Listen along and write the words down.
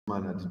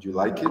semana. Did you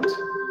like it?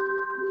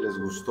 ¿Les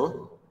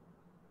gustó?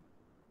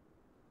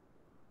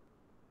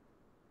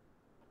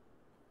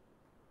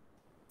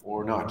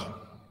 Or not?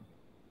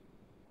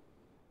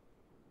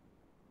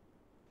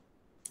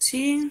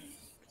 Sí,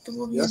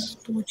 estuvo bien, Yes?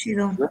 estuvo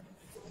chido.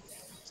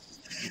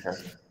 Yeah.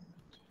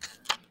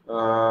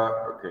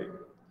 Okay.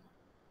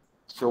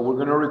 So we're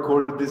going to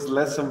record this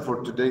lesson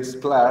for today's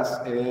class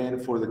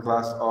and for the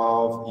class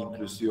of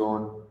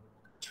Inclusión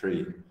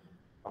 3.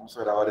 Vamos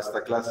a grabar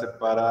esta clase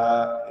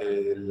para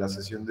la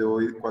sesión de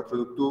hoy, 4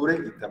 de octubre,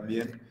 y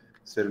también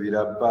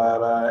servirá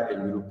para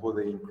el grupo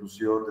de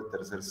inclusión de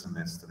tercer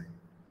semestre.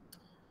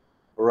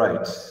 All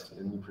right,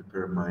 let me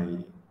prepare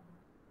my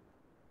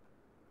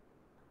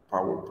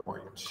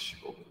PowerPoint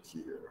over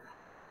here.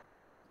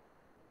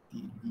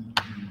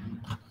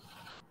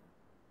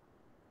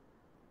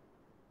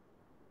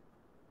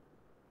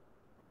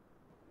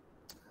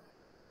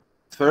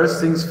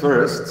 First things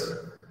first,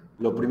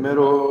 lo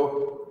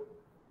primero,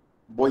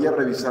 voy a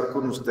revisar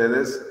con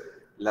ustedes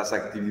las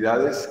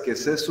actividades que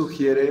se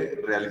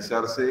sugiere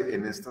realizarse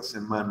en esta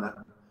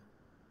semana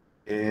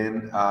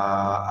en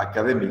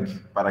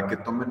Academic, para que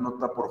tomen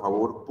nota, por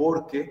favor,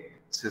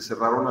 porque se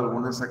cerraron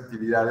algunas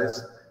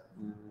actividades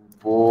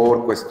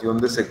por cuestión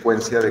de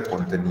secuencia de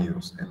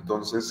contenidos.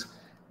 Entonces,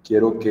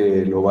 quiero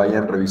que lo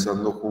vayan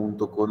revisando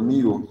junto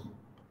conmigo.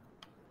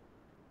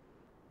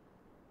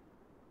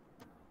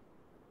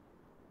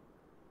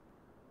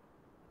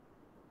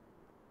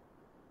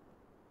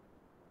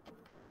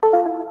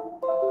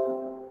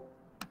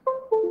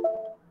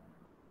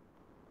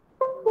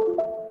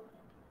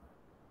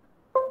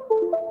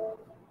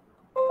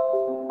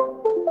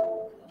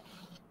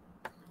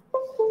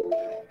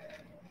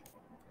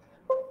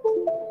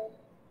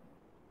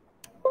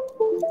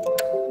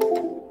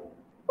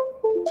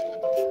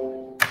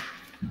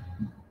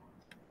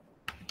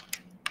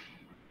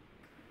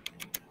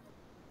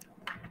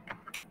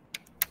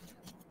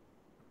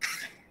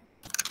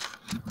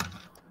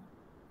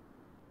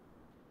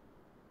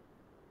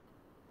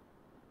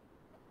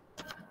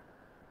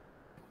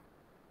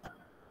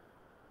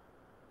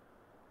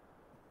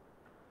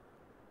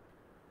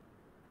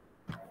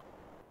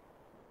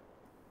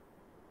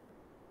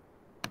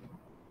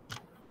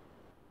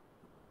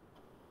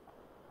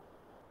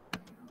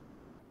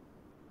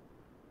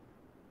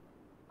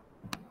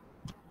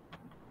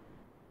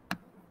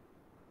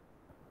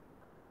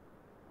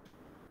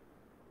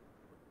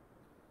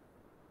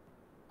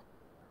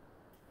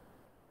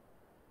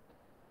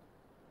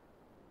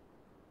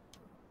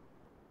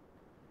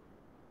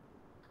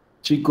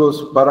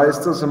 Chicos, para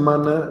esta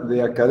semana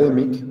de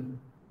Academic,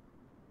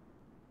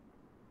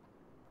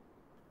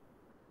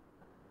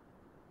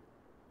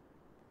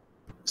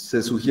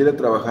 se sugiere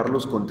trabajar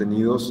los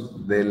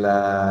contenidos del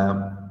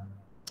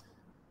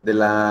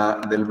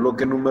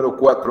bloque número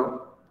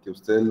 4, que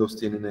ustedes los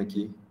tienen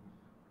aquí,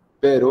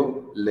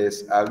 pero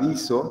les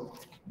aviso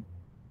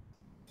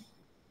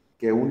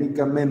que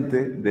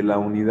únicamente de la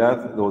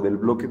unidad, o del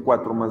bloque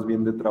 4 más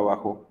bien de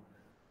trabajo,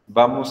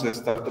 vamos a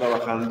estar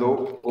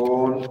trabajando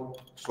con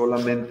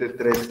solamente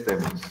 3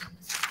 temas.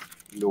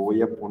 Lo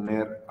voy a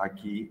poner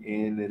aquí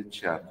en el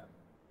chat.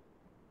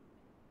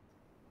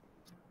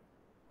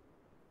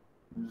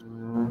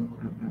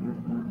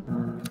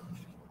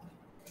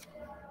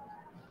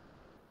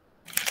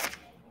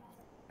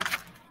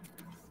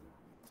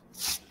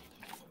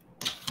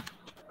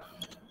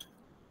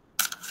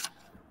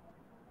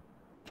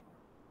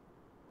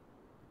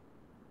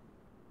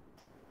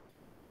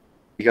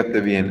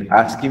 Fíjate bien,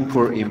 asking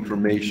for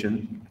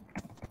information.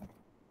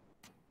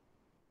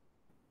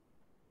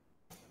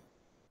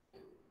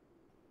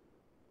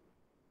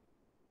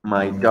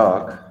 My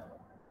dog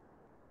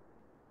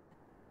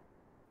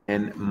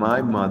and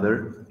my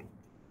mother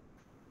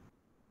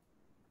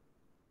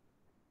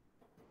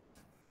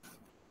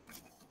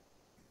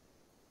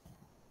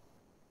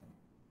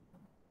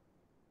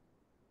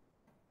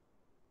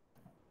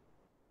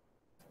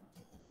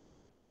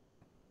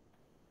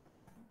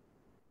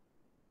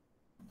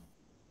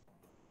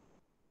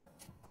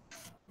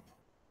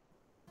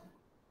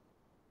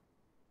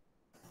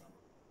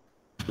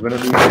we're going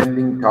to be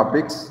ending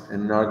topics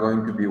and not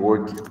going to be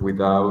working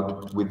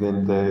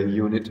within the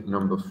unit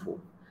number 4.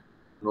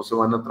 No se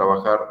van a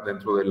trabajar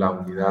dentro de la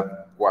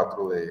unidad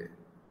 4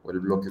 o el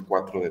bloque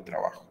 4 de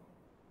trabajo.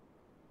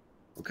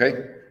 ¿Ok?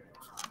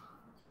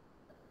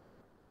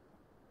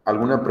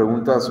 ¿Alguna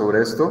pregunta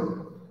sobre esto?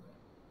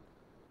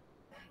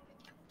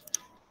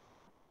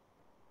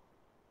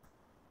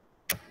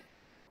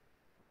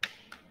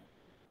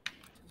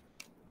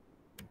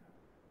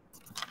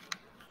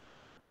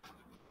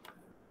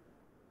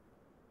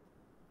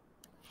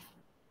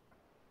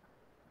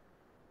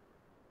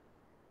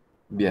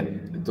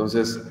 Bien,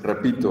 entonces,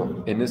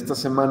 repito, en esta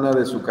semana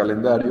de su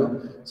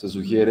calendario se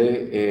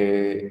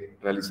sugiere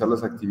realizar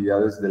las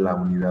actividades de la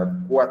unidad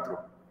 4.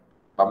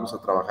 Vamos a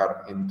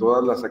trabajar en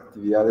todas las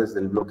actividades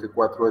del bloque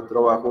 4 de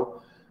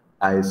trabajo,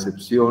 a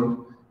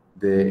excepción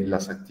de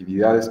las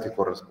actividades que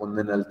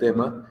corresponden al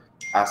tema,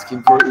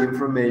 asking for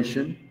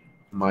information,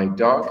 my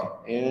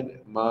dog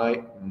and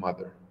my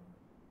mother.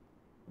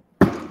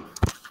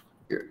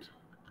 Good.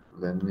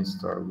 Let me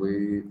start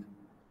with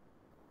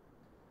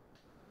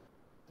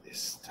this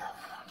stuff.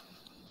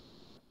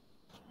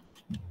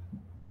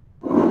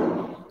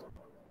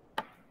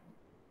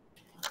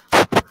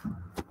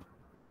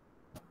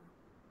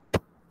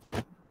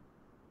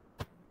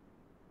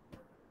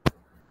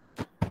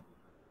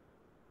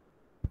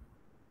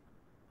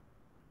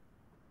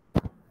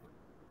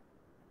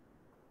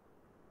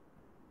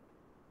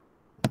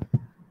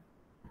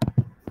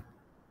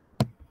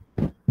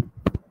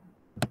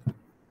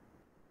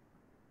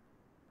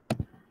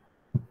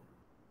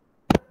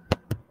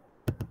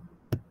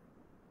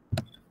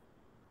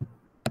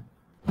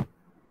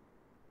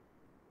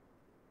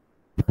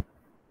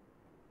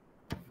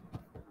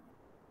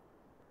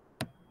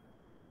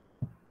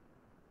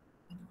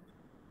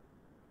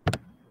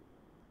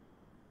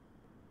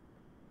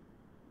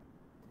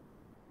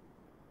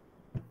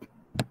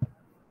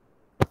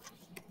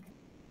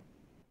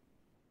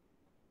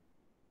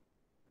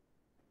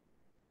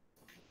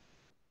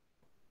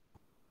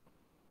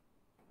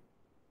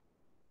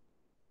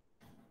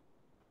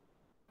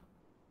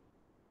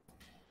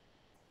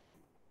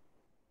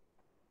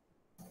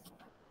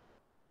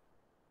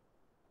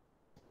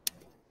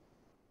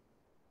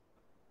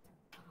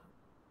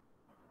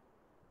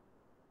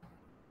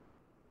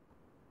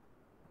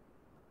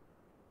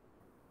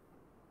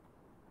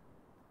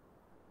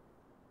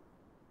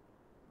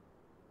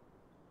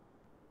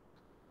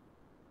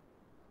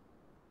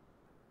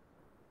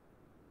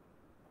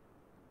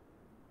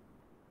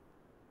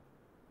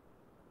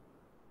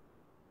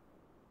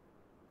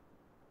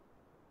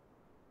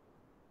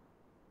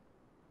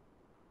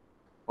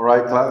 All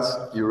right, class,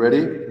 you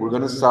ready? We're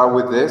going to start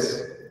with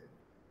this.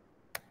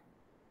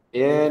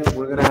 And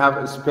we're going to have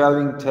a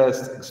spelling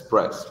test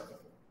express.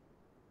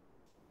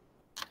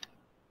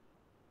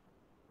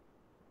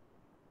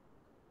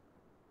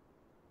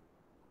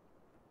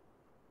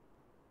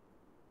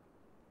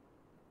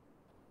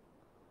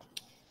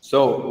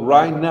 So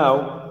right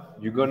now,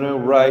 you're going to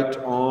write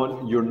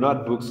on your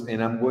notebooks,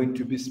 and I'm going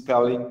to be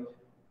spelling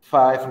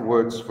 5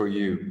 words for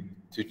you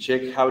to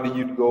check how do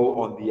you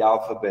go on the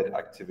alphabet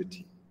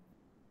activity.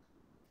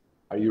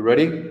 Are you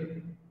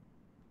ready?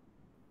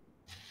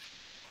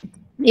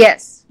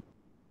 Yes.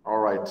 All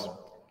right.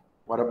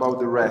 What about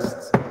the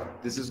rest?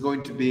 This is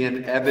going to be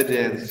an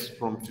evidence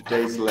from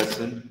today's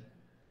lesson.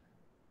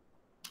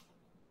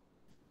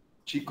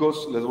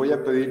 Chicos, les voy a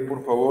pedir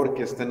por favor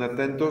que estén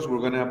atentos. We're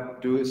going to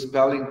do a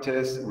spelling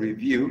test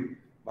review.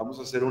 Vamos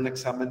a hacer un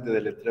examen de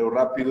deletreo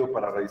rápido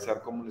para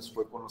revisar cómo les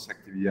fue con las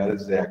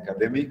actividades de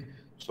académico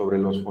sobre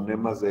los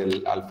fonemas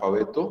del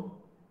alfabeto.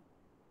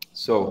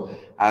 So,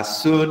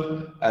 as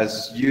soon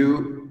as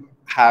you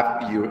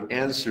have your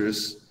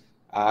answers,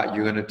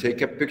 you're going to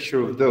take a picture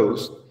of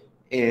those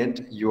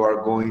and you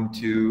are going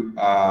to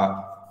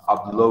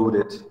upload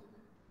it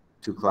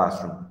to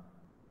Classroom.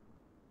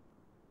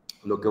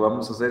 Lo que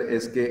vamos a hacer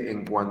es que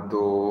en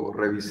cuanto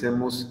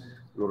revisemos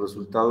los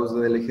resultados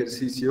del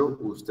ejercicio,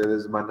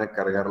 ustedes van a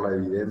cargar la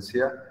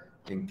evidencia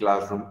en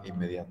Classroom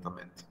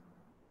inmediatamente.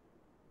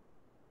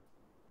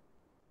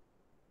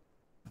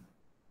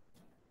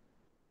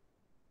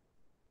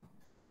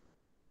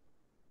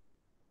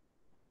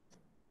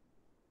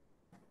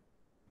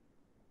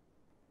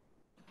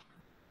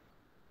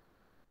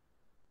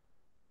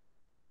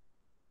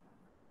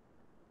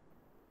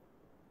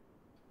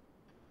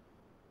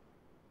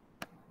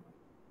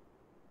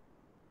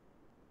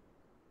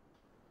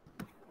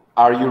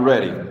 Are you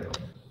ready?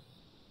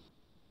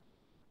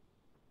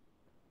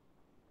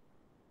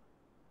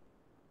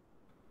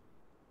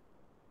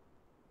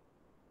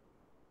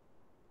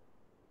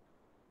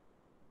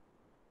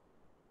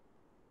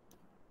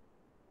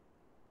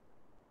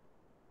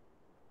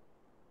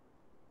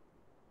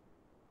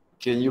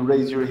 Can you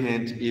raise your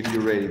hand if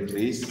you're ready,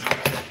 please?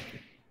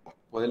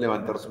 Pueden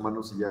levantar su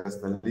mano si ya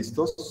están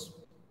listos.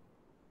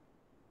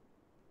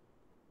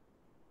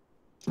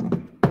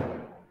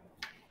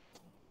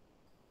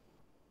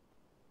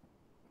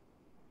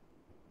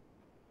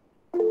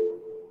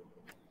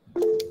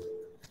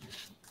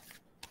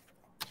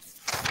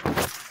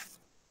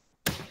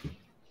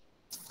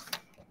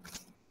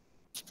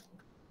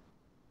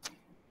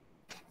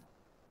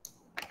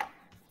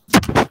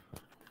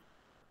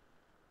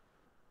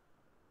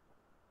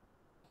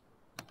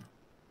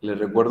 Les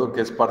recuerdo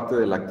que es parte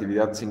de la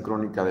actividad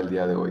sincrónica del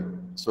día de hoy.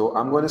 So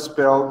I'm going to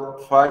spell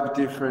 5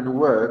 different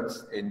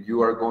words and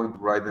you are going to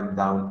write them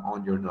down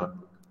on your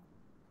notebook.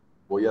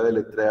 Voy a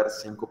deletrear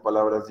 5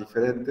 palabras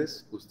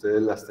diferentes,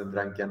 ustedes las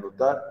tendrán que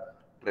anotar,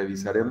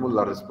 revisaremos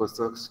las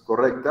respuestas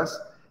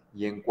correctas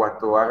y en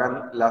cuanto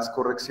hagan las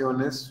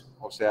correcciones,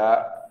 o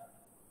sea,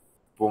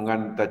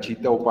 pongan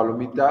tachita o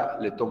palomita,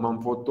 le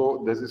toman foto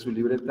desde su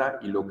libreta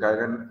y lo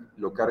cargan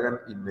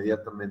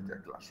inmediatamente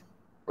a clase.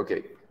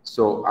 Okay.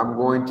 So I'm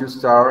going to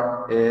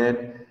start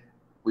and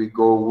we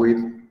go with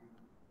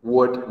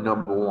word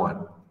number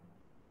 1.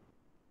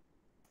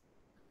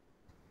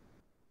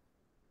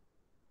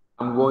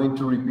 I'm going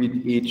to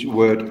repeat each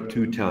word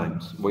 2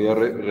 times. Voy a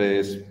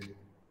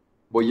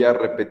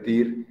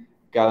repetir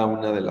cada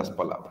una de las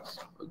palabras.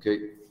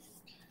 Okay.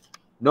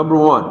 Number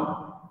 1.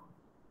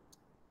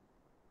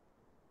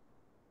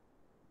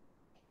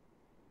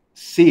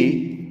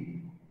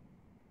 C,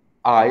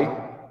 I,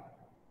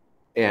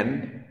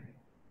 N,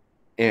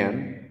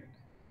 N,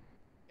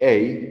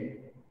 A,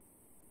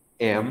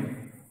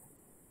 M,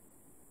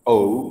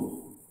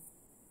 O,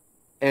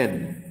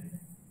 N.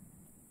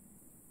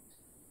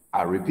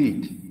 I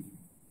repeat.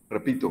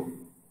 Repito.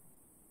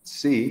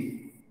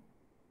 C,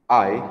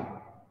 I,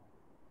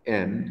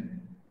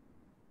 N,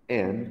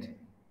 N,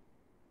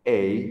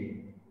 A,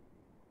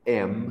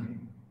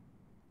 M,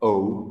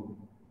 O,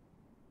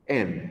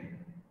 N.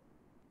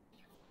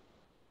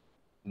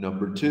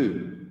 Number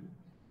 2.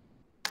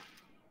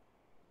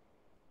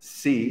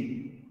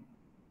 C,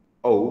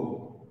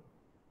 O,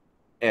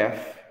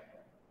 F,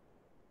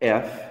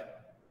 F,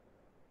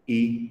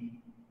 E,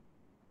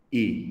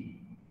 E.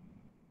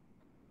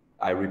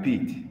 I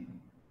repeat.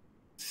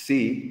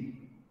 C,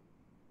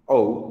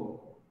 O,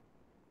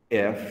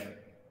 F,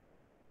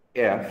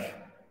 F,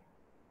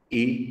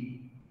 E,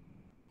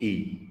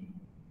 E.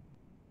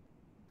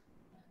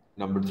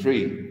 Number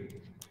 3.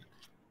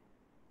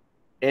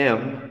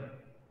 M,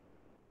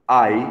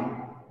 I,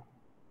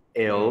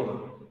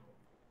 L,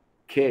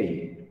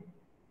 K.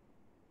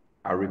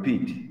 I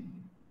repeat.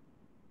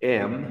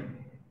 M,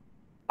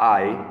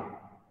 I,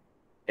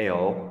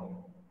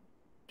 L,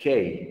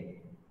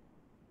 K.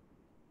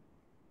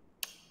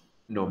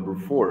 Number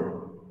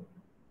 4.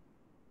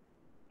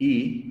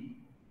 E,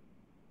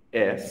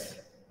 S,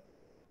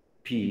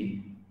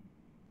 P,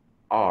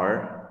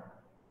 R,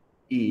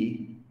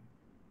 E,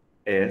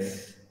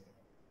 S,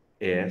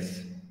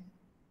 S,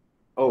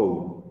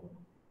 O.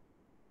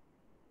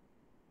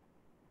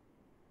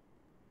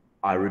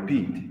 I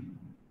repeat.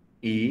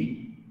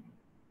 E,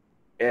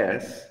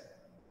 S,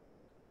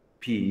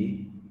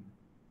 P,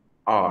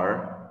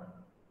 R,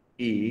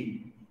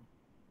 E,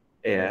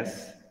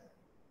 S,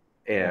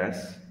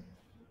 S,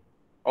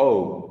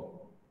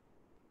 O.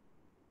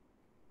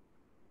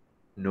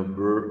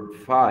 Number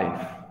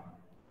 5.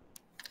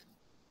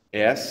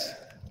 S,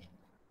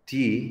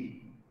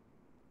 T,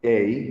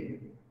 A,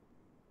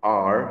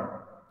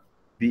 R,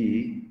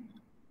 B,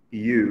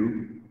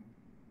 U,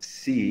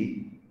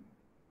 C,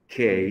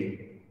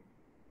 K,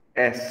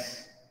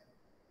 S.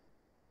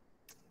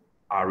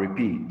 I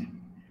repeat.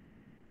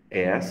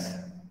 S,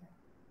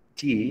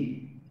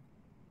 T,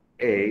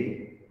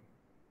 A,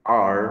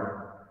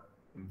 R,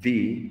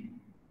 V,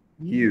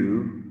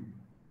 U,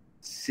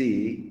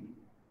 C,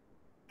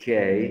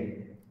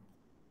 K,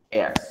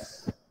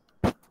 S.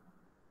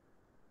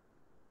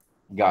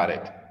 Got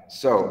it.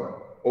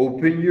 So,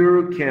 open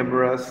your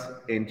cameras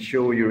and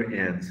show your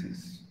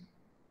answers.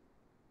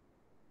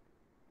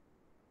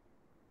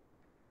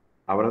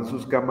 Abran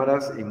sus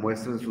cámaras y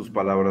muestren sus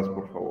palabras,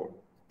 por favor.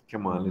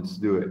 Come on, let's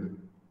do it.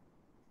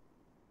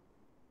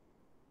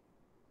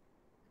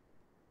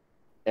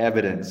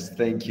 Evidence,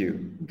 thank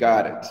you.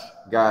 Got it,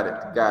 got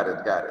it, got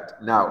it, got it.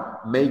 Now,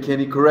 make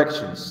any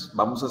corrections.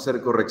 Vamos a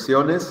hacer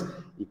correcciones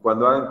y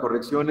cuando hagan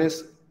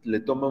correcciones, le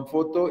toman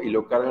foto y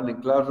lo cargan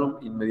en Classroom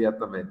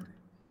inmediatamente.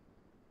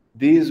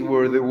 These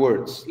were the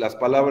words. Las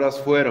palabras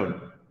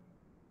fueron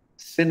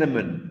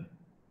cinnamon,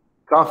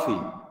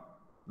 coffee,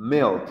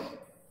 milk,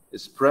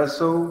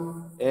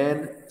 espresso,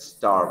 and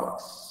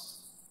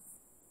Starbucks.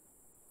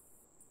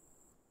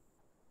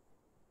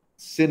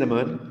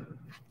 Cinnamon,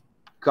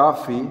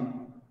 coffee,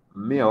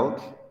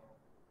 milk,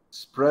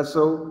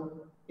 espresso,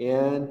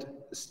 and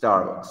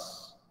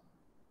Starbucks.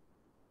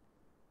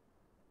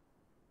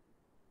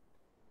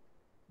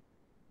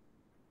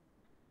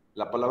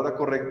 La palabra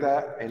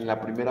correcta en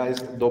la primera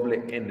es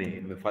doble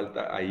N. Me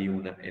falta ahí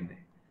una N.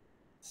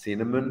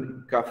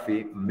 Cinnamon,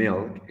 coffee,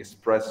 milk,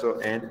 espresso,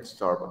 and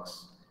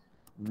Starbucks.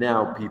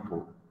 Now,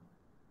 people,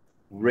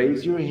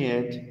 raise your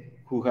hand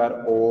who had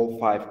all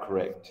 5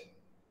 correct.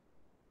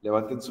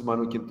 Levanten su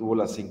mano quien tuvo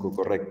las 5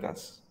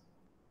 correctas.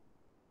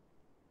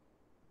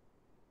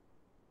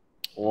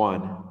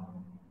 1.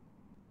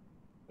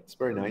 That's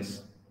very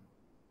nice.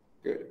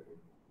 Good.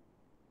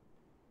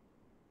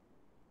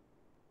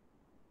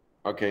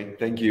 Okay,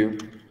 thank you.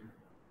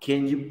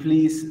 Can you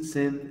please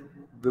send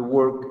the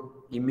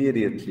work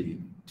immediately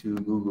to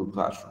Google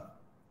Classroom?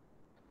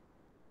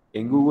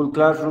 In Google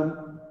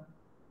Classroom,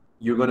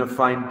 you're going to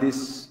find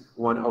this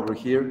one over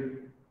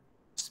here,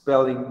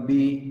 Spelling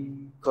Bee,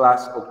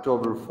 class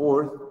October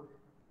 4th.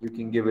 You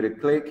can give it a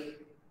click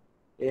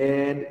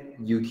and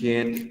you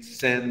can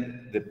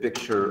send the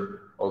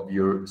picture of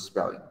your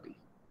spelling bee,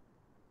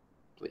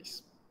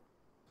 please.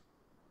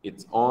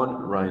 It's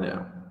on right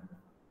now.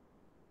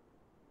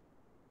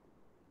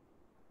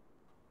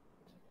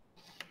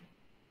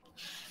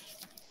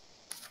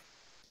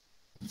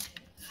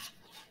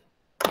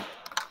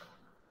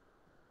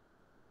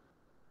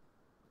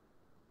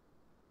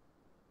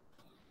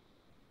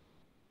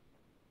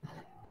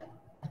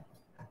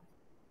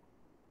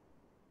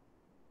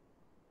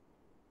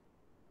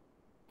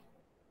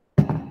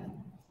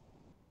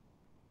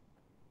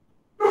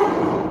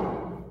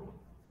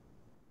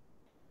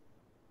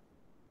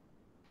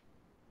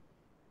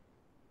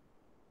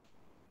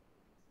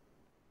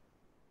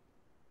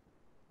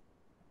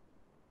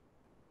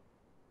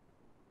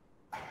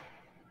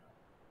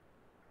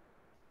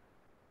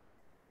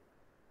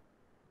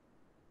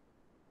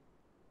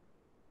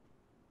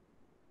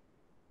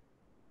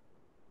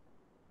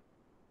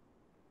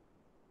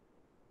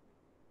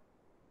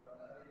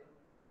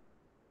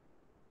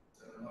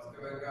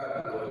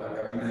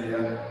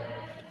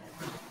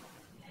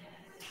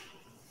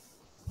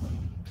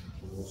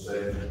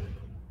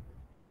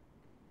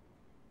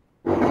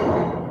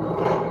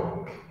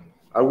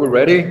 Are we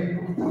ready?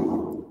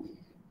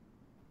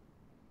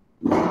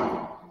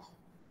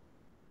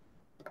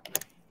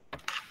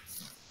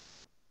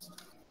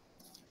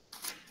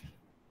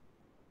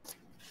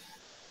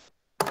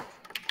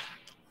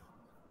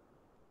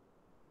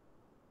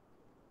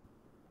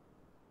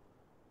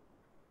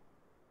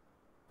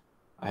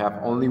 I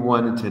have only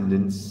one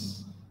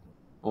attendance.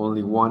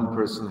 Only one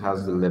person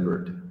has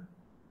delivered.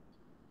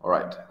 All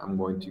right, I'm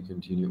going to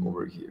continue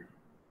over here.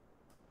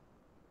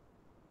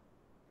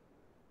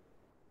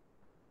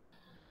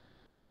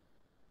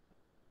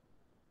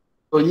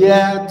 So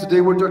yeah, today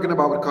we're talking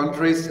about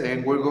countries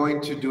and we're going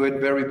to do it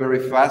very,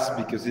 very fast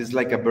because it's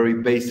like a very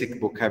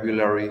basic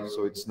vocabulary,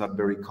 so it's not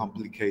very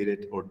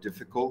complicated or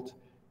difficult.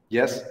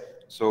 Yes,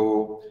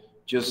 so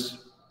just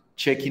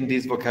checking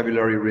this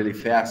vocabulary really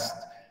fast.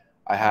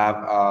 I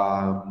have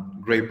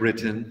Great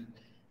Britain,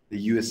 the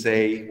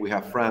USA, we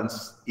have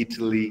France,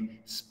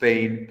 Italy,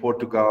 Spain,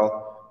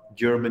 Portugal,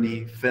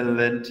 Germany,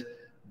 Finland,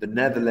 the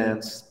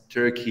Netherlands,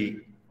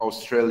 Turkey,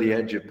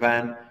 Australia,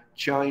 Japan,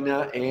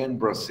 China, and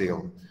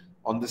Brazil.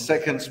 On the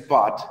second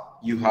spot,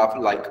 you have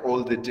like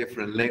all the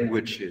different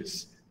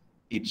languages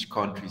each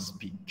country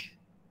speak.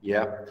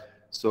 Yeah.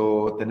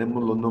 So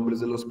tenemos los nombres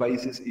de los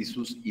países y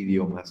sus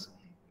idiomas.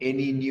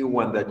 Any new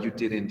one that you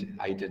didn't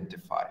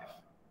identify?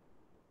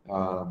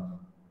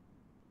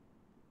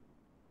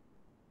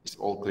 It's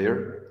all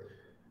clear?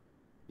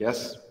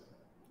 Yes?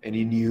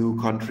 Any new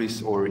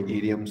countries or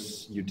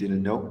idioms you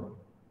didn't know?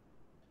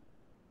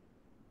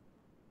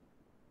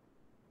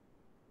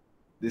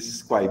 This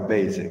is quite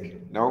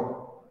basic,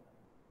 no?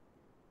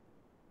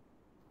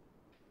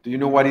 Do you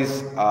know what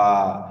is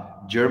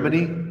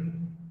Germany?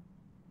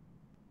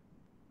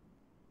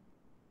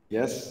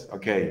 Yes?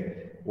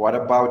 Okay. What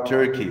about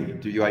Turkey?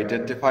 Do you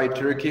identify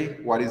Turkey?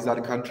 What is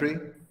that country?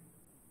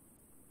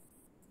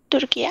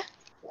 Turkey.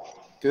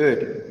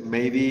 Good.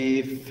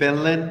 Maybe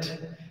Finland,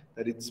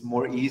 that it's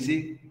more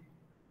easy?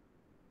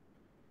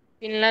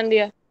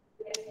 Finlandia.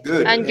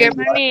 Good. And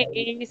Germany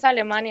is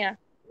Alemania.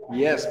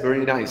 Yes,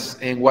 very nice.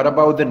 And what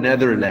about the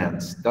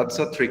Netherlands? That's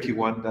a tricky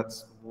one.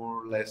 That's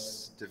more or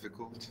less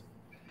difficult.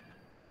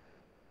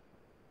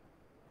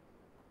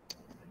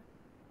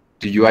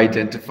 Do you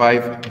identify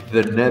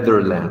the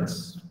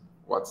Netherlands?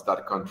 What's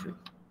that country?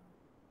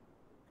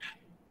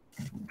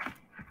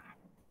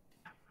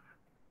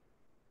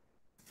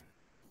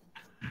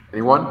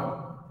 Anyone?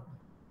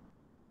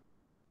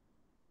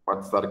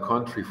 What's that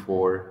country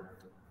for?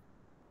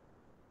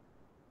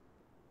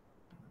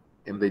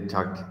 And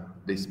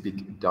they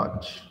speak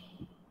Dutch.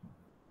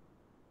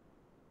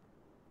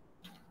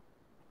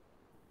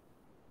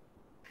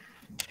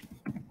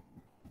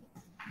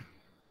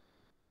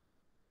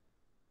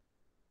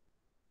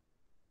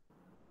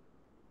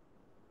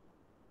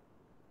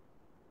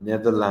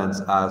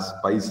 Netherlands as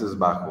Países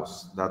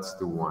Bajos. That's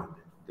the one,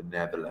 the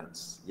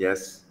Netherlands.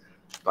 Yes,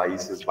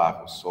 Países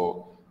Bajos.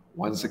 So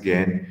once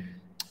again,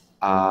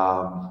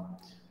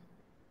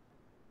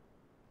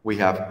 we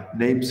have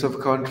names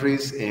of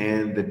countries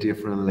and the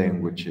different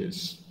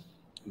languages.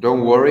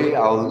 Don't worry,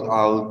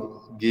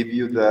 I'll give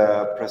you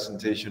the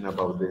presentation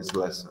about this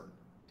lesson.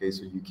 Okay,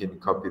 so you can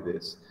copy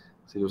this.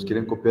 Si los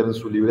quieren copiar en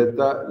su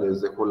libreta,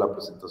 les dejo la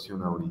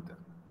presentación ahorita.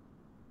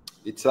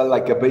 It's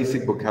like a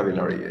basic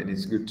vocabulary and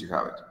it's good to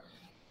have it.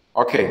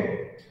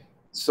 Okay,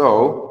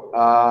 so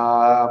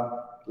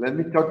let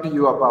me talk to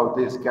you about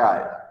this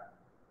guy.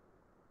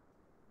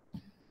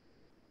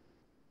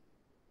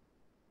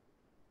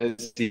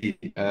 Let's see.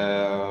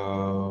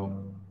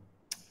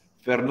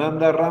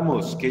 Fernanda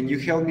Ramos, can you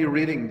help me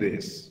reading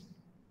this?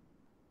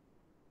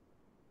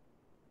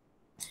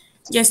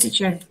 Yes,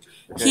 teacher.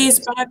 Okay. He is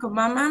Barack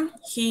Obama.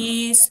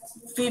 He is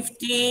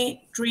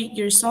 53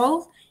 years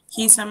old.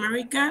 He is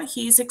American.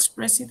 He is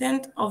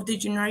ex-president of the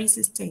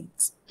United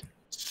States.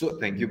 So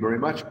thank you very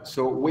much.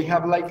 So we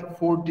have like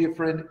 4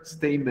 different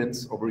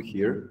statements over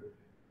here.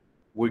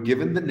 We're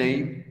given the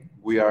name.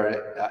 We are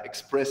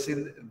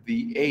expressing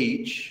the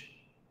age,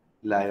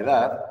 la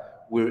edad.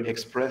 We're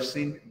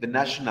expressing the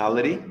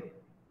nationality.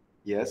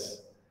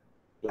 Yes,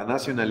 la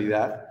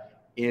nacionalidad.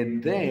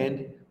 And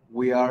then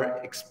we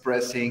are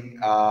expressing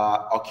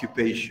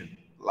occupation,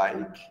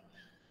 like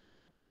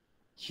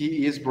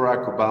he is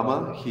Barack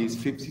Obama, he is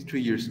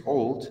 53 years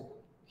old,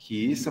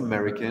 he is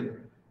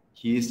American,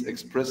 he is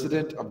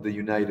ex-president of the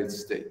United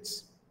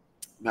States.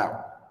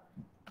 Now,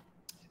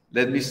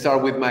 let me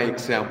start with my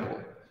example.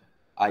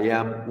 I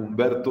am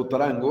Humberto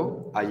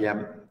Tarango, I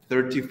am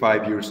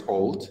 35 years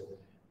old,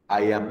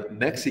 I am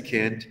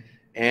Mexican,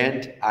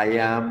 and I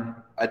am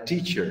a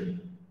teacher.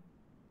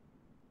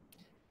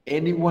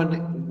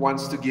 Anyone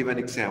wants to give an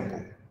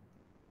example?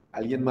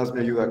 ¿Alguien más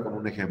me ayuda con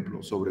un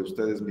ejemplo sobre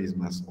ustedes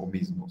mismas o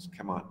mismos?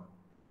 Come on.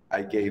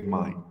 I gave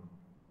mine.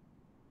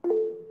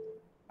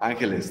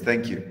 Ángeles,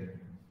 thank you.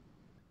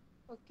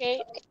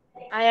 Okay.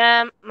 I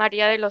am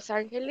Maria de Los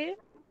Angeles.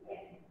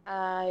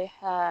 I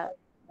have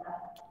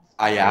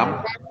I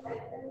am.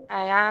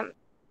 I am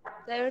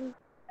 17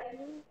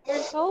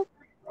 years old.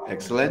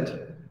 Excellent.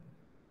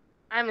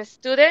 I'm a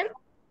student.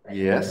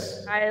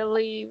 Yes. I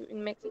live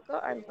in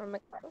Mexico. I'm from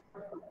Mexico.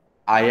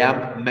 I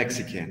am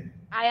Mexican.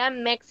 I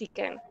am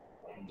Mexican.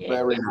 Yes.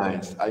 Very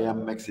nice. I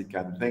am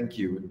Mexican. Thank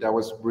you. That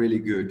was really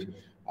good.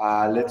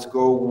 Let's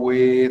go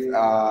with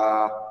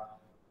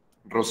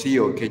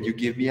Rocio. Can you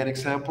give me an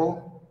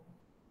example?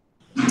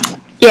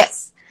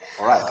 Yes.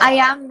 All right. I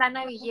am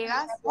Dana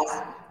Villegas.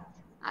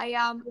 I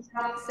am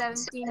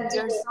 17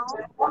 years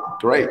old.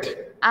 Great.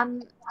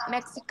 I'm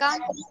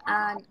Mexican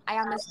and I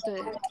am a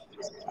student.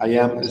 I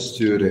am a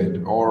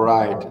student. All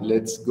right.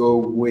 Let's go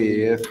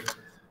with,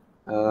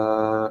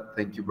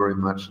 thank you very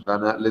much,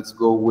 Dana. Let's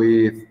go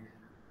with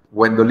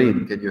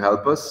Gwendolyn. Can you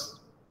help us?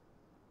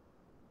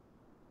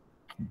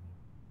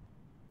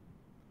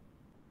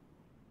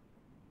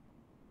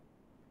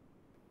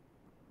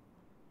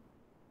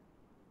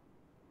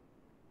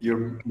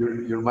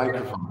 Your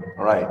microphone.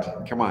 All right.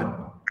 Come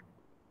on.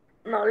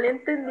 No le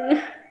entendí.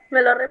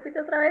 ¿Me lo repite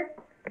otra vez?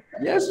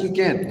 Yes, you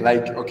can.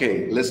 Like,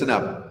 okay, listen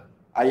up.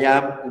 I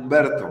am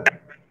Humberto.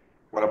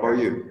 What about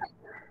you?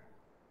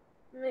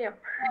 Mío.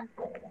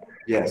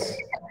 Yes.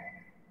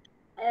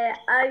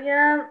 I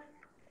am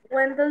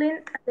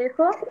Gwendolyn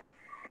Alejo.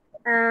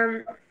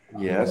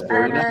 Yes,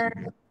 very nice.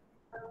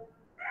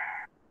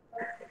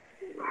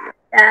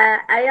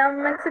 I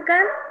am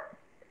Mexican.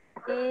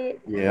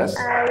 Yes.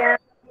 I am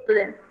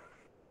student.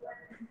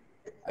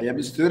 I am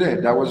a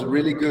student. That was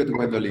really good,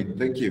 Gwendolyn.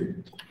 Thank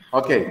you.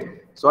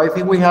 Okay, so I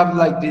think we have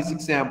like these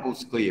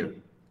examples clear.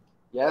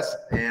 Yes,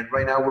 and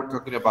right now we're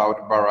talking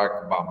about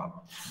Barack Obama.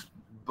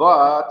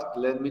 But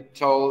let me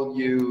tell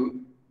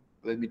you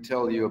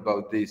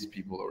about these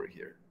people over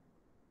here.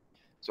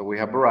 So we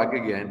have Barack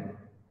again.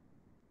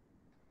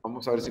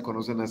 Vamos a ver si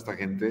conocen a esta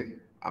gente.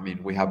 I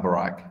mean, we have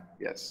Barack,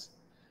 yes.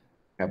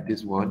 We have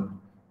this one,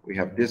 we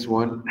have this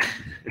one,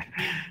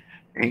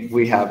 and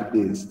we have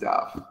this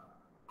stuff.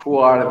 Who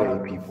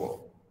are they,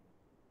 people?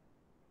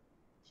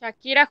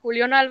 Shakira,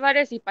 Julián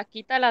Álvarez y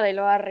Paquita, la del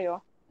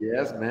barrio.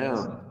 Yes,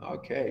 ma'am.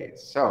 Okay,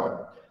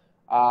 so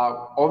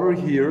over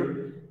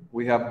here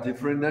we have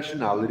different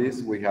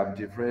nationalities, we have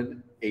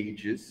different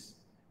ages,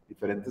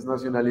 diferentes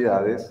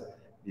nacionalidades,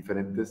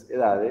 diferentes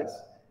edades,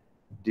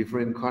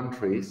 different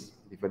countries,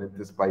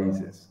 diferentes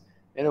países,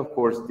 and of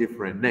course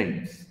different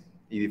names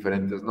y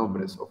diferentes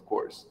nombres, of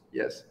course.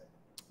 Yes.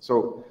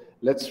 So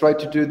let's try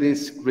to do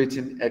this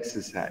written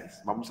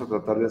exercise. Vamos a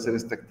tratar de hacer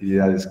esta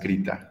actividad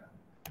escrita.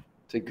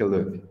 Take a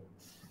look.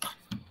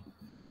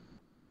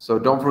 So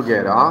don't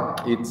forget,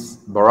 it's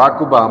Barack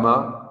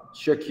Obama,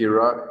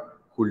 Shakira,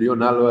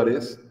 Julián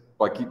Álvarez,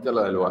 Paquita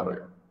la del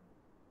barrio.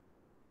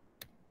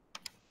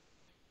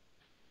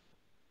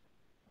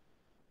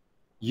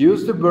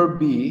 Use the verb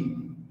be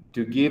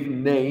to give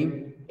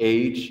name,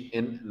 age,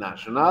 and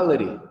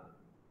nationality.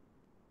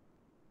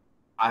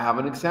 I have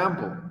an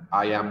example.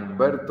 I am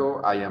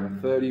Humberto, I am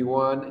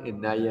 31,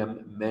 and I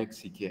am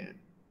Mexican.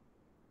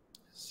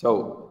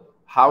 So,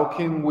 how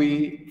can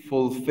we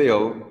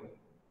fulfill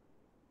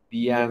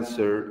the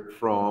answer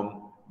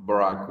from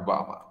Barack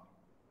Obama?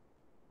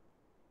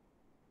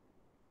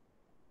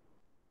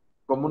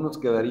 ¿Cómo nos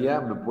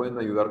quedaría? ¿Me pueden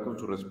ayudar con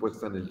su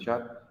respuesta en el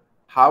chat?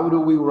 How do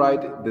we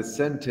write the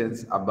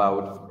sentence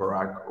about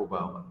Barack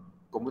Obama?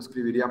 ¿Cómo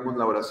escribiríamos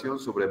la oración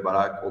sobre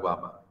Barack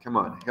Obama? Come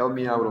on, help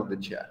me out on the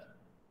chat.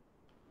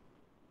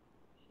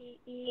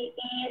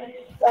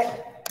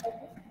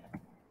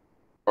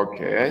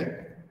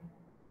 Okay.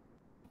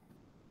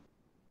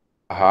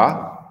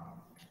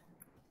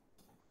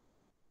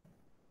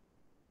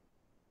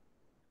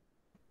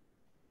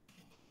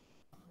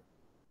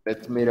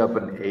 Let's make up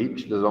an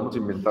age. Les vamos a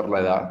inventar la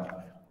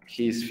edad.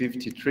 He is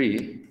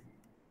 53.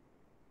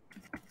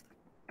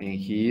 And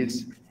he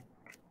is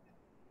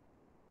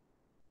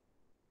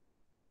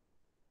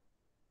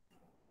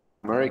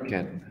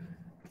American.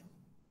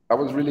 That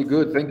was really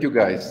good. Thank you,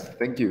 guys.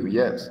 Thank you.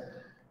 Yes.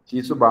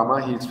 He's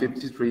Obama. He's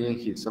 53 and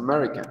he's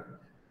American.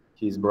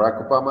 He's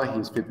Barack Obama.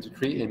 He's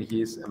 53 and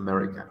he's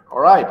American.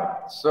 All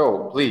right.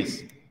 So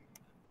please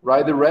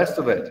write the rest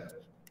of it.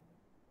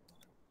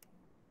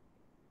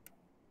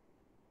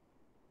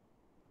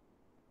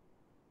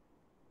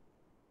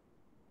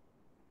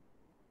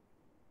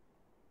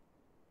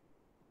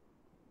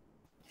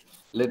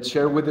 Let's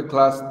share with the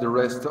class the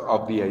rest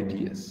of the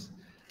ideas.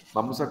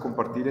 Vamos a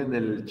compartir en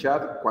el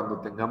chat cuando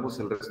tengamos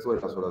el resto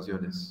de las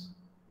oraciones.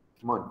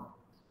 Come on.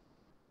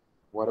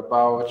 What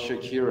about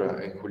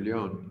Shakira and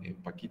Julián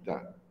and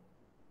Paquita?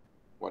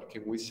 What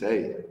can we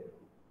say?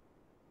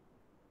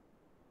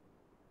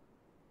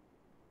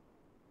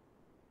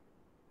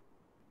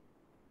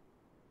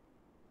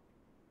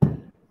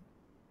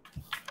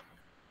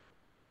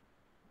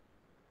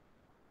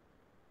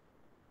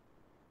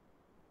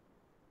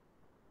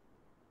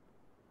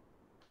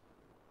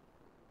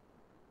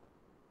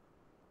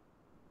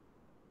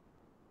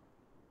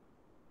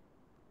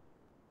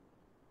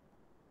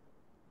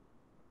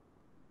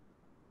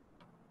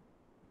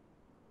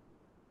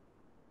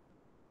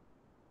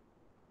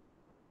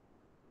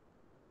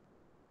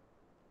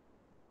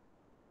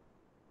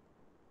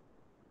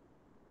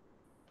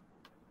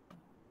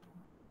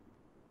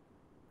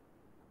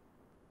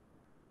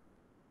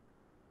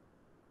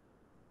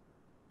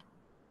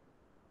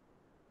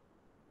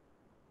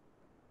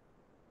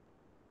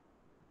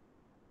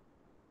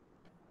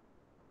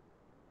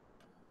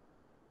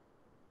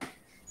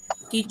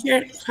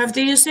 Teacher, how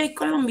do you say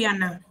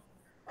colombiana?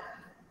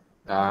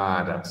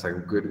 Ah, that's a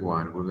good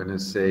one. We're gonna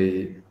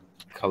say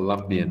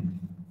Colombian.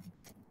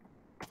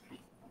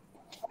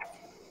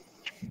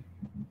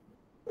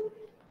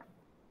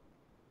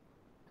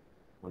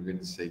 We're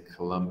gonna say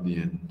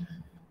Colombian.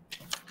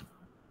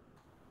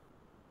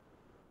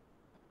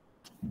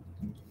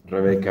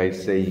 Rebecca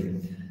is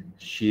saying,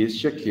 she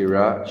is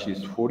Shakira,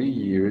 she's 40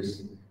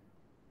 years,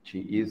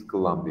 she is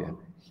Colombian.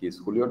 He is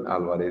Julian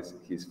Alvarez,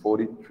 he's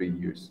 43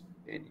 years,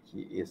 and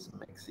he is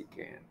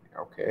Mexican.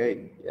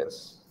 Okay,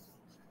 yes.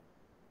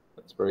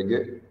 That's very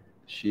good.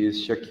 She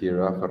is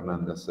Shakira,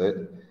 Fernanda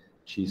said.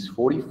 She's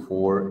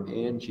 44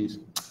 and she's...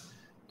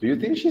 Do you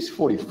think she's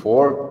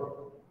 44?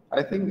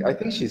 I think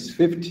she's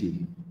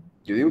 50.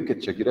 Yo digo que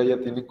Shakira ya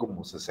tiene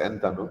como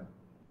 60, ¿no?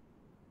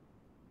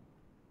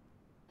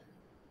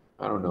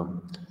 I don't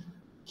know.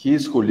 He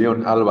is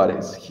Julián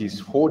Alvarez. He's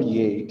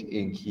 48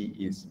 and he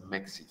is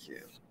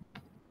Mexican.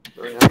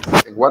 Very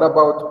nice. And what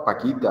about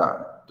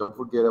Paquita? Don't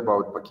forget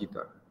about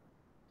Paquita.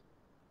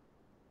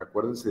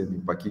 Acuérdense de mi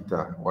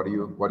Paquita. What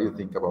do you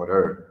think about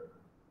her?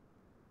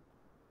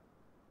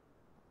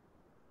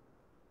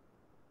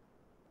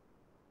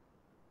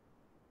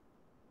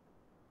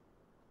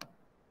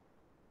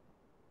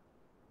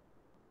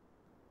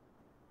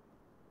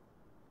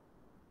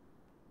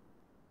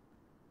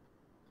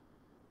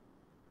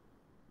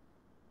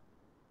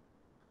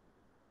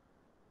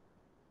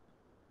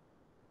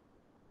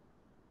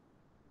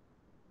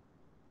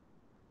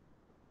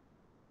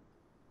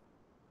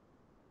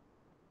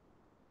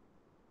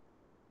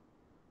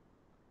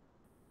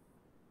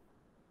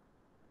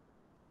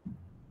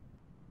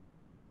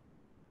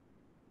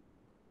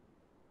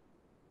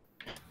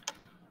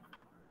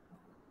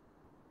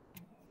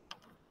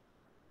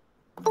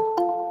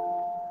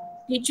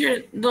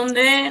 Teacher,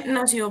 ¿dónde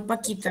nació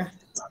Paquita?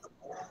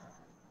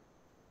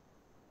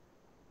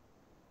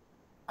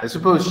 I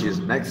suppose she's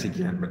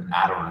Mexican, but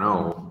I don't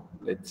know.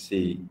 Let's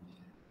see.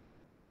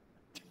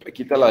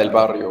 Paquita, la del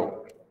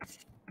barrio.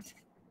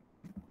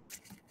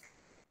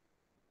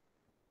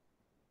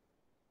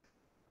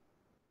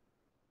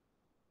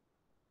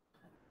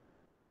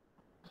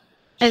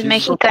 Es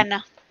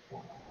mexicana.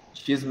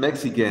 She's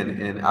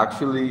Mexican, and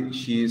actually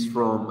she's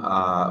from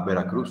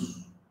Veracruz.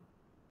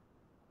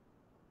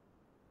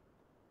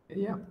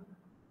 Yeah.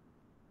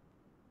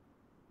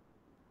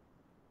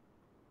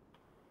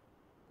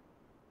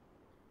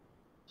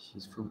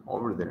 She's from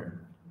over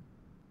there.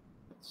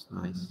 That's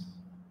nice.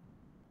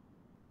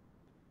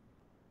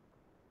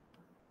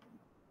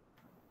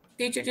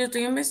 Teacher, yo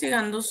estoy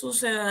investigando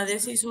sus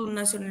edades y su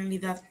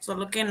nacionalidad,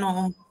 solo que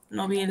no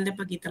vi el de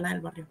Paquita, la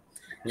del barrio.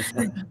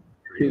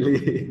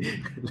 Really?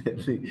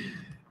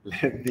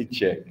 let me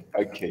check.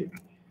 Okay.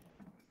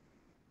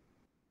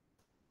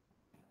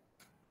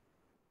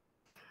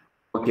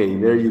 Okay,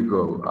 there you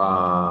go.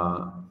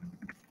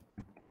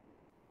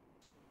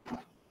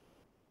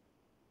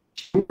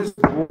 She was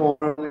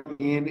born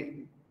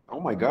in, oh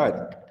my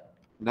God,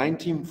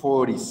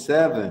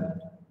 1947.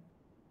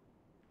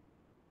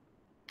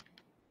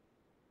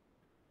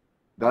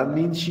 That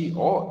means she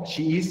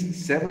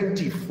is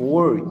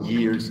 74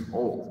 years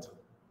old.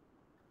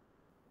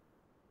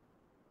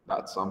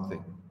 That's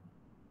something.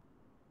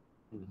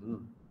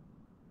 Mm-hmm.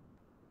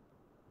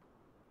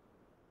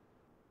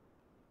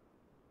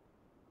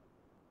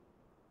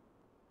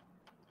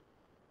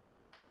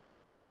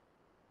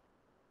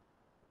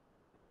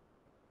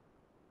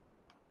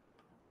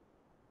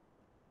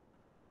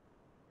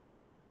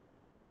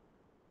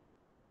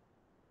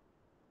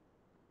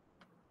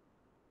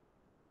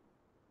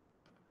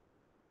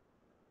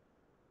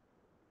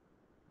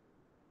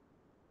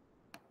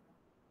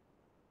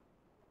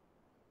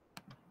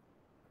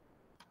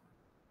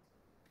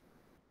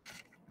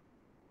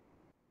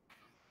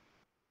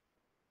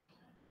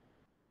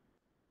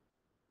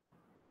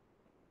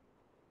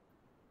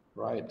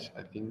 Right,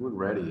 I think we're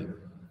ready.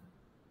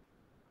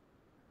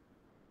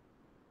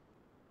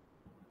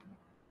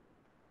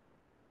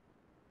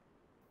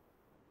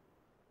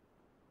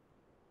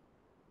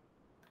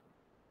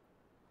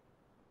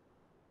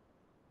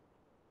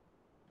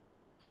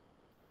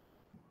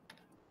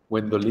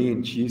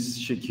 Gwendolyn, she's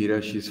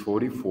Shakira, she's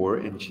 44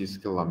 and she's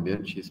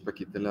Colombian. She's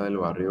Paquita la del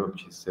Barrio,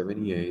 she's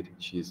 78,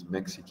 she's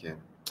Mexican.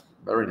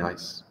 Very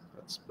nice.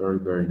 That's very,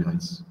 very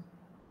nice.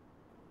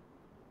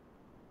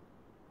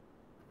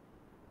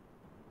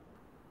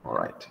 All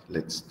right,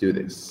 let's do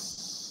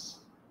this.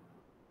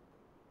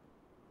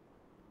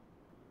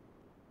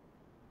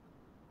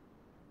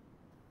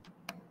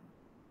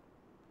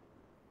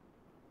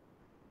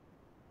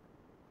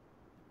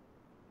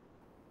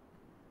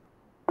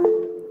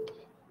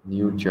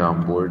 New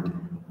Jamboard.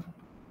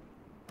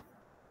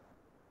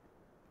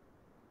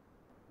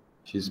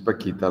 She's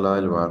Paquita la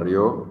del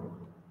Barrio.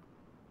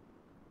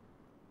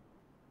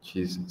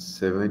 She's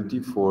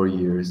 74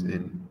 years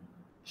and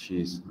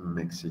she's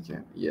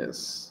Mexican.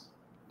 Yes,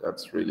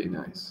 that's really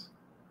nice.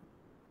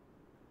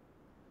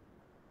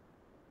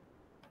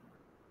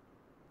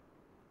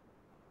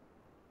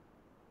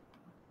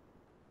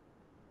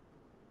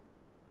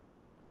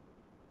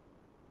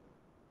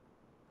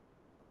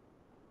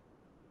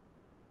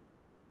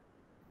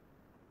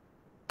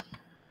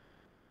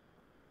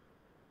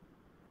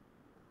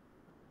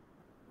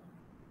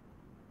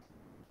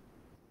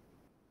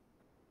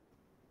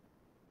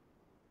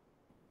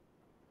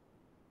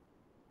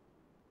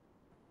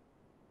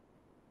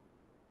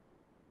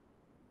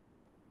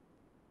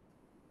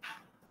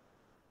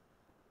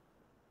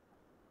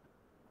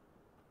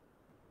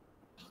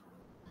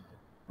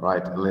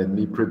 Right, let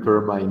me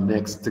prepare my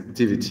next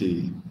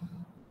activity.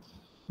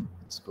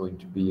 It's going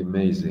to be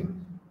amazing.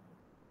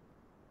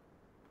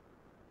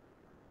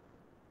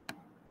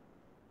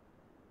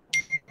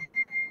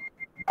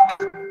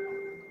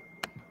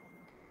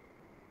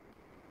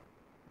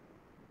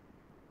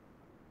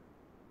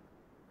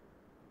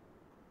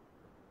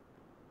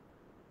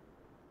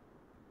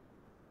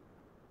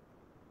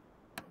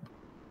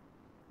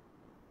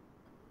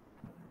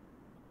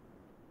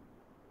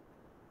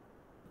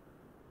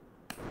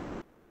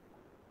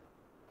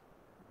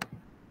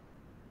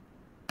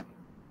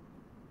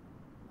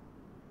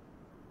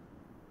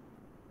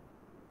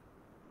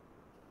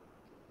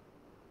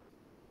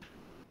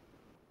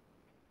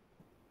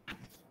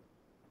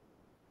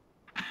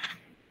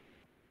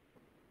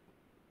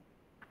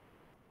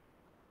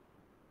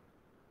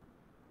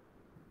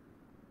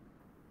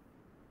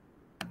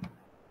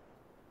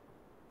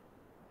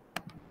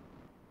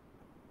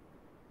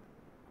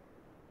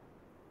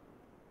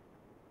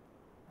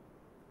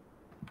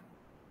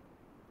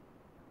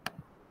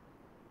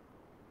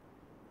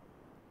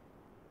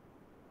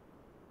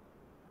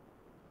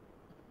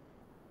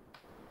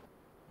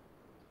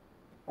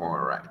 All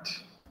right.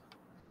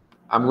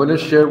 I'm going to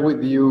share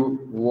with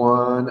you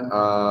one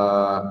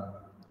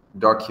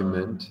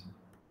document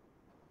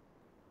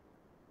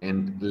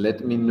and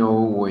let me know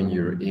when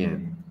you're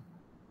in.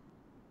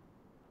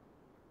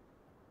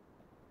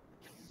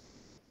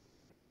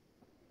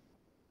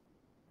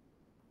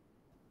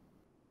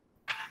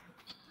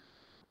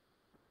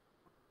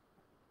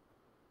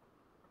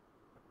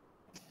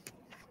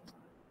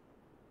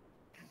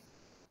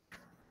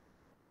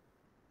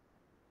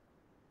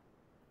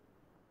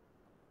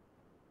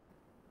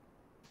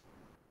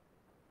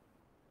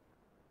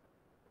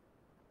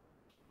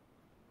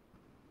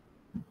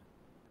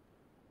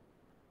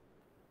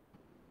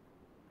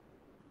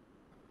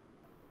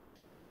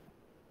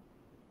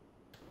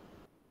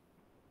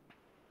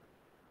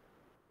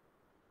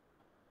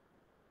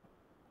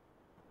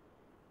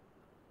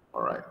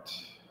 All right.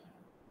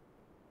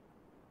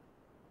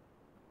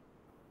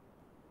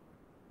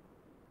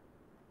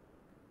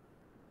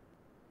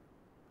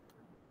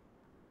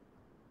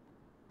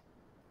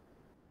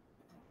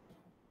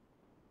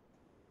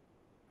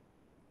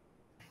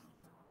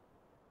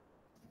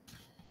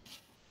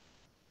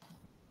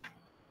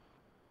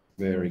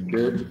 Very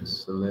good.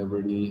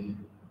 Celebrity.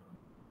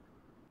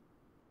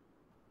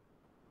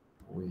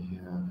 We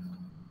have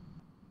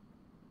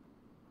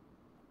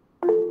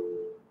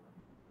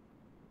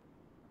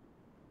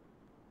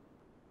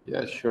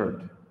yeah, sure.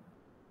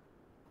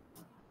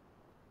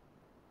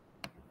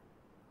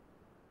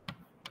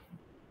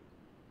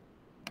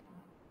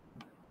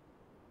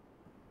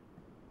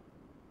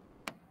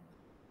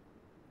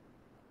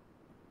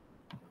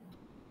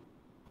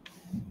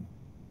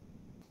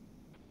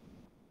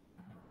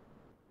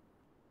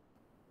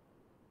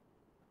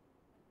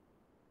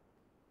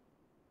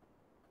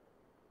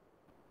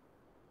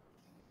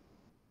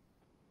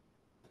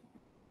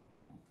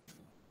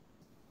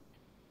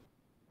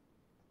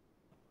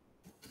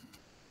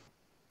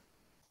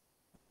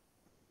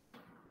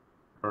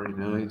 Very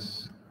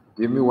nice.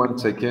 Give me 1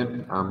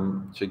 second.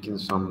 I'm checking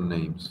some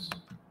names.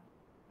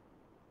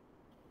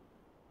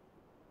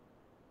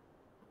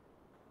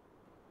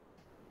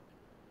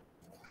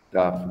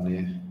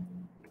 Daphne,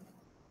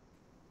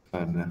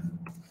 Ana,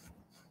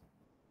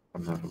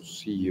 Ana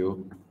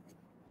Rocío,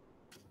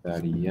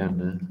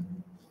 Dariana,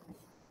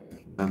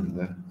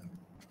 Fernanda,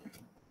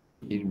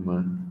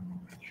 Irma,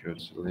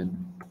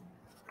 Jocelyn,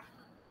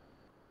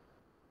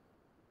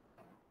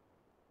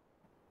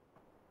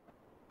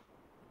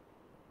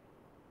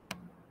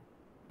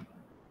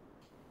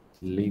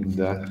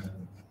 Linda,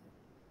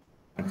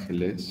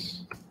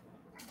 Ángeles,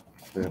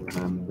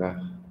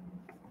 Fernanda,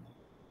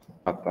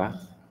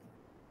 Pata,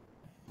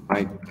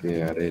 Maite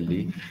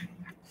Areli,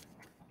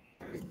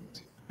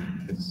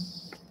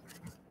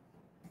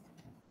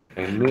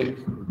 and Nick.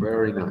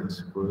 Very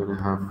nice. We're going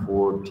to have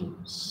 4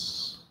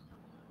 teams.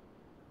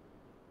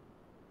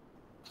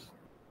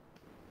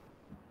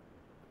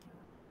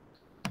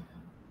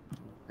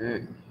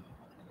 Okay.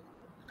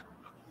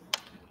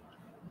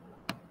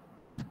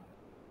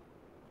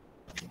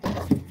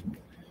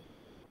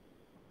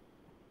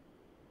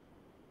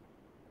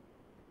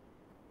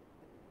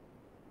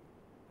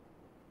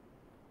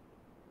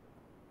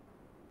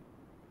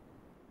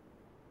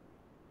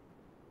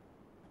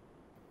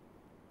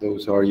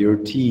 Those are your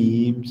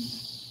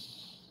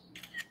teams.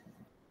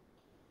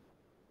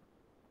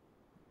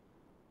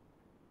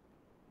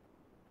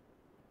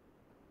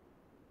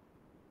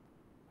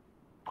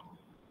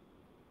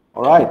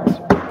 All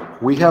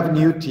right, we have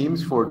new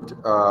teams for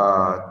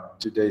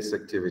today's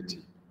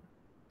activity.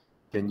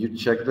 Can you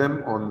check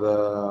them on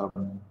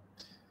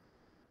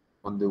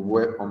the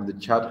web, on the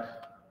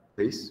chat,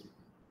 please?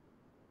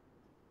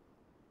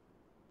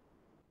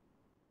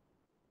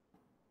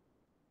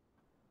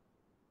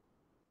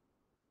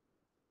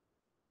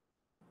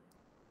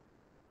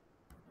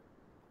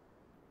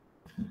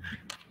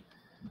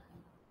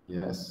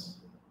 Yes.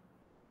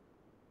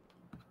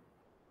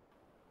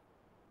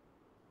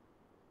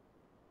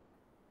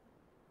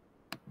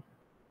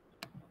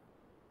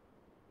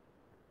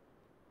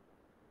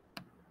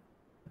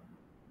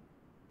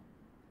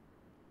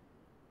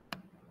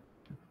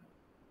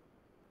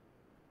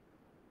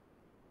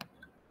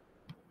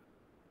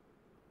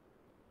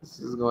 This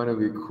is going to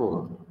be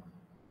cool.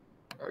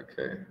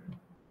 Okay.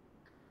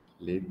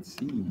 Let's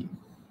see.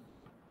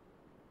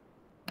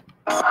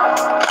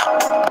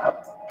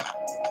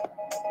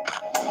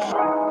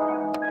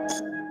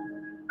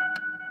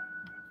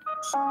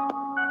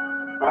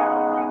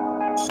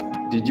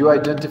 Did you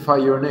identify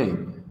your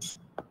name?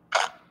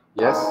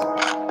 Yes?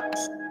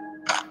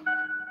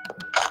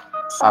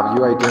 Have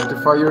you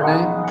identified your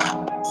name?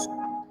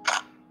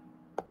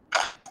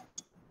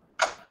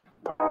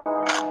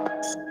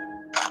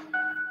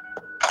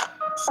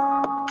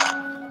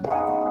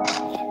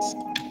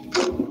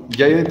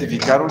 ¿Ya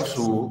identificaron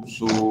su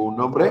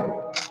nombre?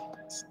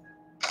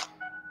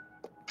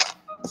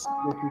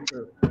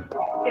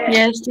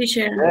 Yes,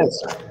 teacher.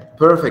 Yes,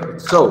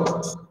 perfect. So,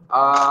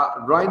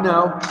 right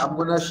now, I'm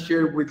going to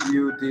share with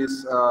you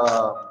this,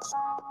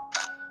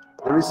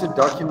 there is a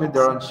document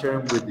that I'm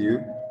sharing with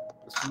you.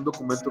 Es un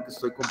documento que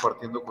estoy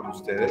compartiendo con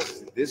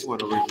ustedes. This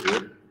one over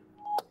here.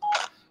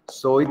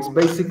 So, it's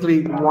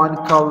basically one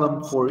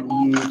column for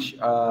each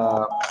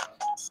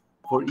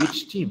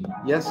team,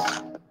 yes?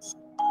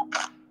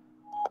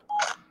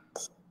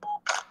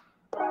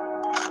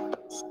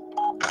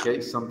 Okay,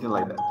 something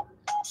like that.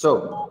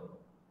 So,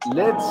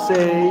 let's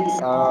say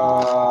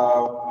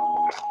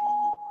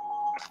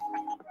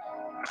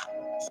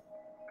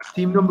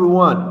team number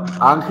 1,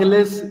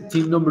 Ángeles.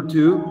 Team number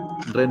 2,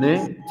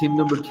 René. Team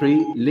number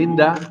 3,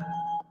 Linda.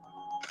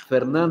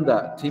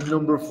 Fernanda. Team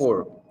number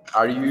 4.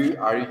 Are you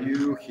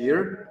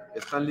here?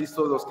 ¿Están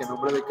listos los que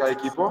nombre de cada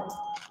equipo?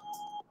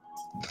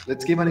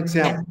 Let's give an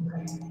example.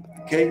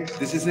 Okay,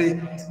 this is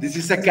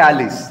a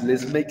cáliz.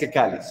 Let's make a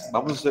cáliz.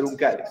 Vamos a hacer un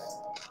cáliz.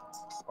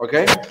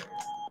 Okay?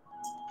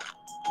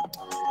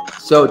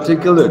 So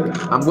take a look.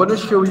 I'm going to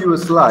show you a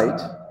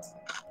slide,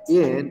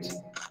 and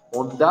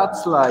on that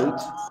slide,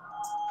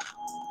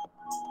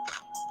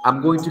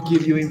 I'm going to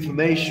give you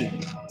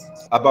information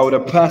about a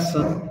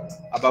person,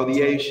 about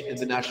the age and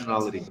the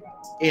nationality,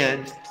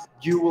 and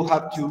you will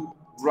have to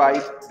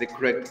write the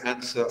correct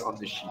answer on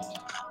the sheet.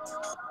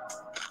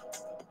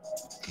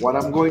 What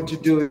I'm going to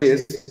do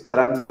is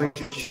I'm going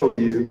to show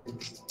you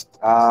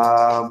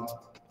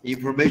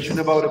information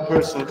about a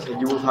person, and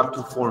you will have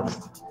to form it.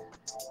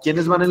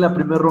 ¿Quiénes van en la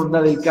primera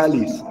ronda del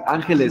cáliz?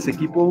 Ángeles,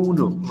 equipo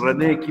 1.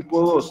 René,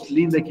 equipo 2.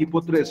 Linda,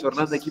 equipo 3.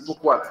 Fernanda, equipo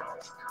 4.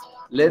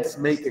 Let's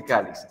make a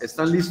cáliz.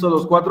 ¿Están listos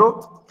los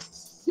 4?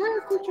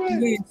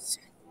 Yes.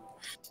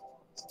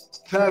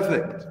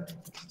 Perfect.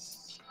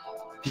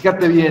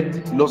 Fíjate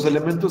bien los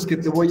elementos que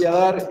te voy a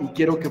dar y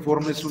quiero que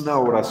formes una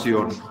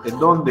oración. ¿En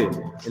dónde?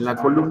 En la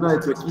columna de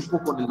tu equipo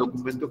con el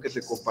documento que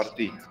te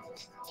compartí.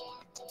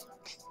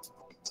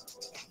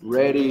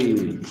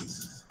 Ready.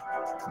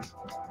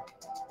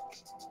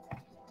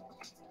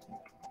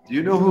 Do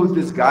you know who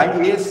this guy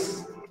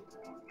is?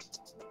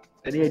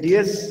 Any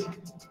ideas?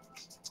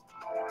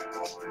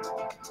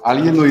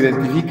 ¿Alguien lo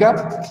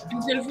identifica?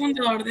 Es el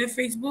fundador de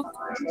Facebook.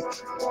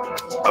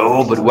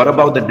 Oh, but what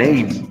about the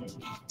name?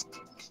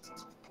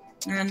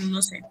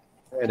 No sé.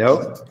 You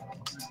know?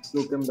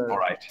 All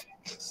right.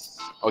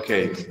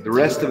 Okay, the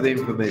rest of the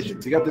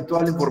information. Fíjate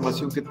toda la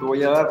información que te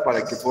voy a dar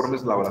para que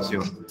formes la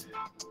oración.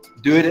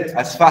 Do it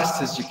as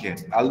fast as you can.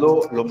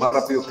 Hazlo lo más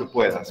rápido que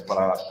puedas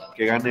para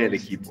que gane el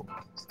equipo.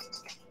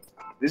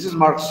 This is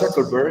Mark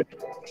Zuckerberg.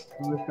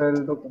 ¿Dónde está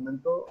el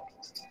documento?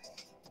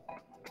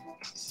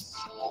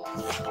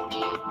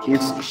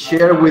 He's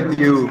shared with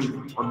you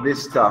on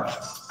this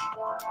stuff.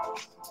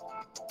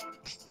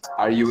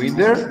 Are you in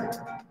there?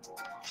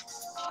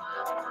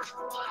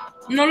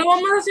 ¿No lo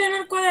vamos a hacer en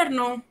el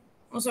cuaderno?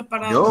 ¿O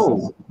separado?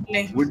 No,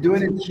 we're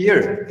doing it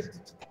here.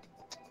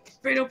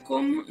 Pero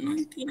 ¿cómo? No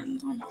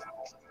entiendo.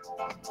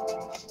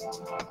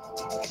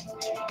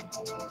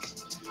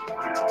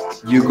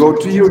 You go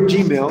to your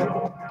Gmail,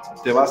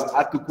 te vas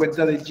a tu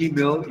cuenta de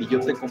Gmail y yo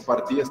te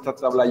compartí esta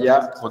tabla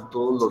ya con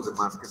todos los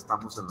demás que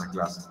estamos en la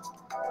clase.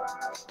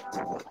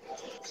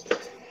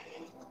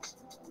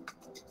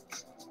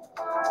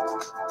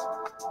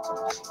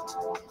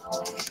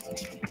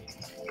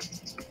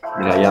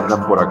 Mira, ya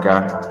andan por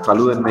acá.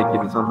 Salúdenme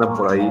quienes andan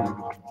por ahí.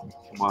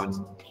 Come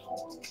on.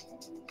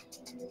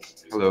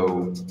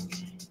 Hello.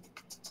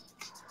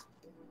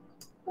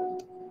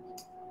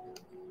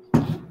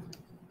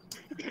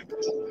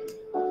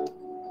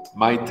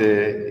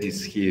 Maite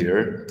is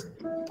here.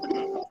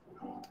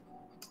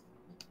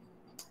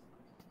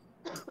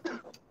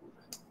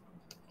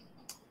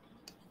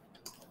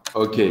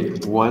 Okay,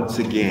 once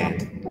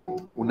again,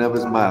 una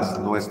vez más,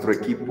 nuestro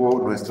equipo,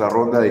 nuestra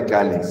ronda de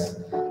cáliz.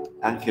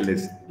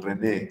 Ángeles,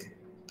 René,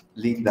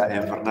 Linda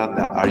and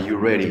Fernanda, are you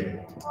ready?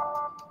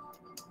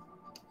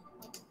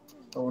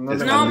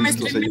 No, me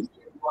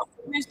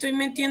estoy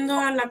metiendo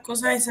a la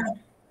cosa esa.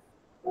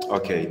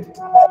 Okay.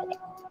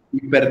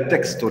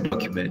 Hipertexto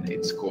document,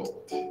 it's called.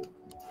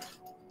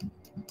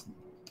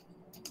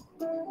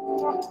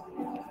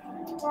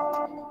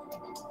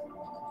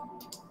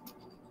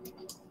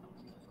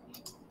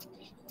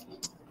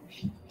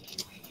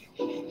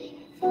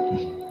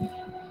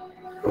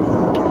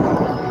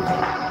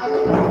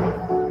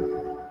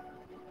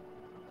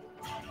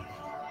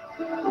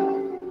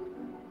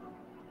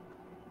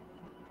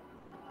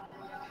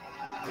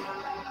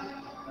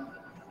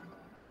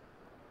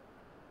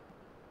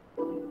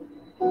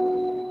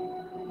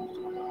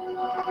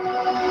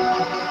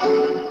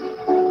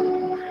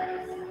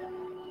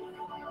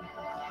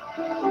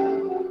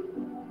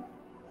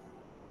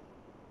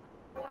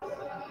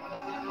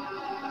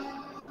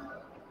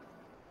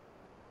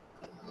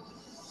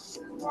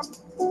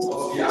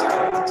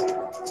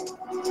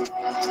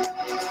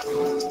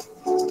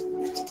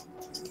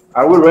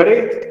 Are we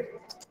ready?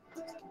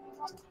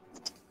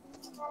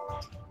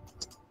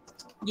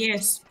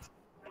 Yes.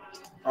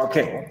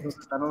 Okay.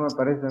 No me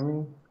parece a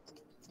mí.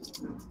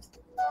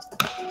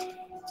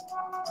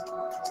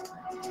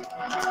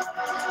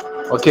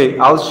 Okay,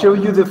 I'll show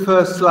you the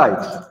first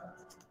slide.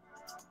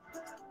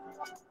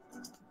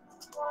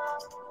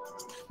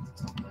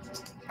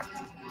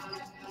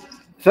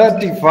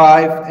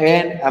 "35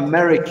 and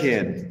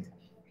American."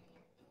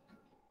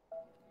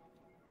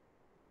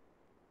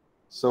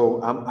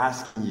 So I'm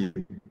asking you,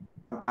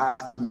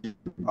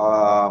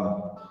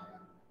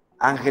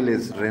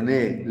 Ángeles,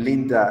 René,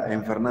 Linda,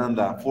 and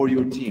Fernanda, for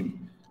your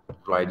team,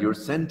 write your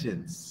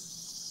sentence.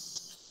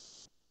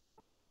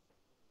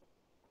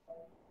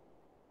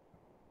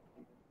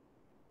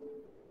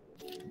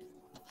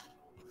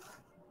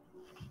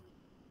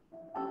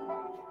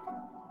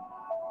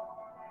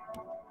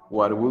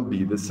 What will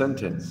be the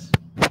sentence?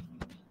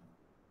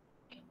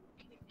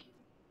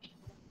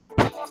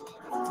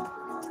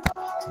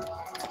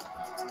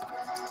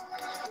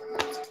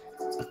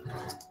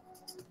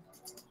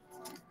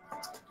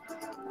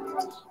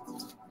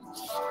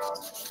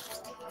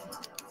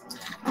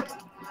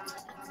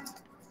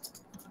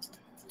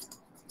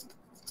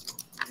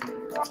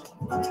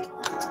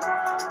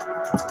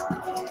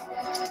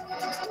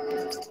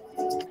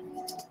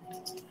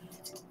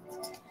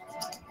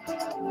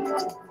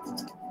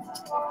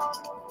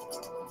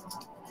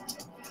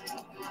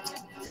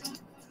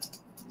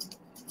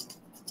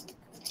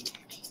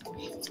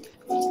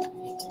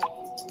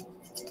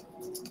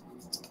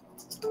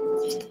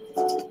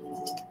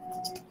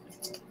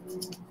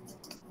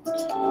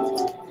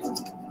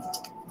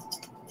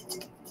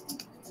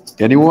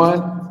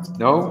 Anyone?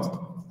 No?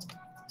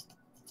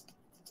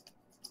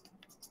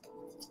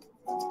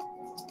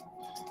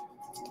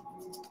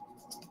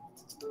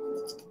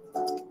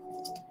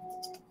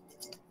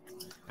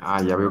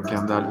 Ah, ya veo que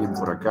anda alguien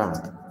por acá.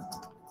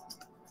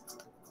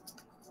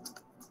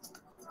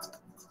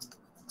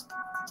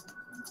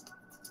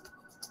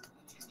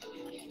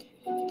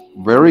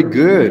 Very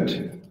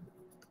good.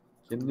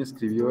 ¿Quién me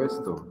escribió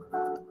esto?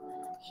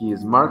 He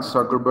is Mark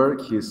Zuckerberg,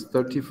 he is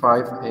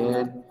 35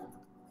 and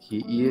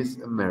he is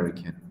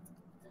American.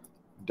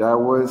 That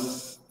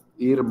was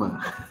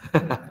Irma.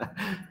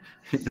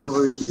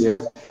 Muy bien.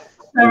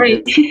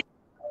 Sorry.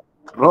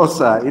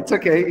 Rosa, it's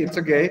okay,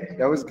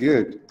 that was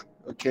good.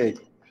 Okay.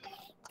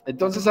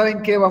 Entonces,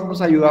 ¿saben qué?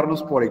 Vamos a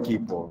ayudarnos por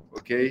equipo,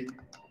 ¿ok?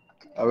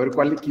 A ver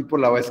cuál equipo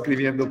la va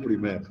escribiendo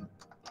primero.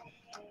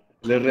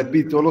 Les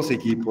repito los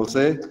equipos,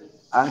 ¿eh?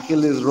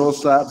 Ángeles,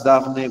 Rosa,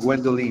 Dafne,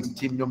 Gwendolyn,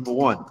 team number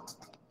 1.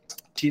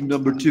 Team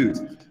number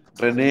 2,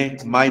 René,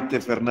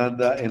 Maite,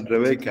 Fernanda, and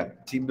Rebecca.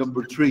 Team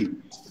number 3,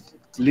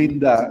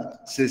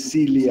 Linda,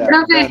 Cecilia,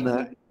 Profe.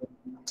 Dana.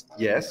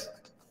 Yes.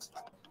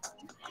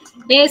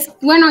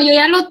 Bueno, yo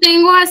ya lo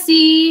tengo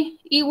así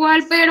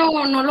igual, pero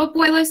no lo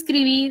puedo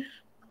escribir.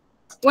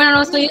 Bueno,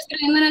 lo estoy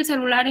escribiendo en el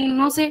celular y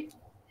no sé.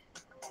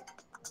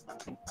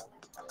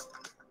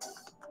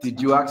 Did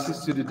you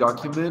access to the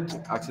document?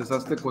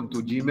 ¿Accesaste con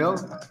tu Gmail?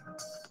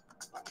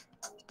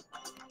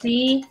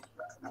 Sí.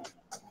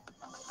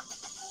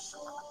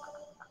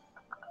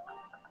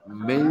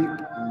 Maybe,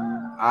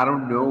 I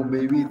don't know,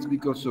 maybe it's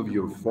because of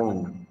your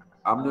phone.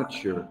 I'm not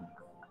sure.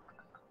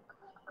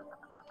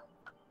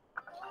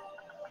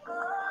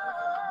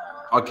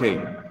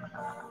 Okay,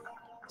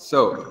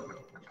 so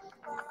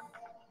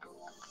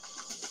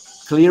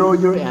clear all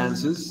your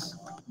answers.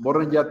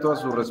 Borren ya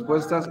todas sus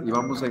respuestas y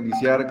vamos a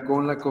iniciar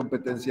con la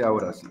competencia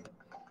ahora sí.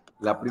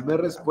 La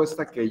primera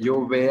respuesta que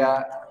yo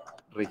vea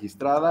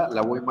registrada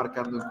la voy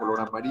marcando en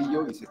color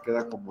amarillo y se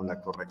queda como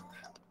la correcta.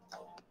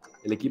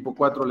 El equipo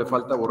 4 le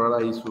falta borrar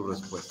ahí sus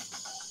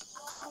respuestas.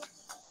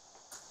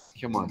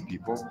 Come on,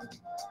 people.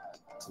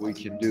 We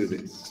can do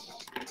this.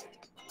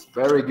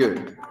 Very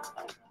good.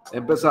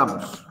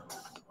 Empezamos.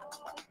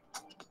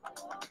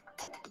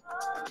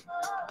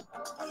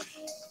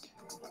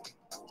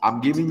 I'm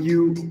giving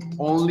you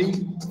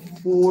only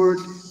 3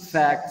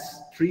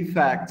 facts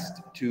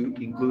to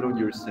include on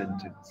your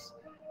sentence.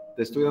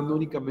 Te estoy dando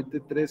únicamente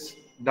 3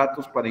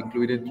 datos para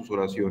incluir en tus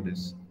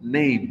oraciones.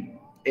 Name,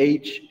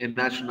 age, and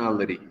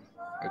nationality.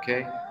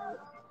 Okay?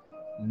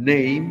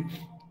 Name,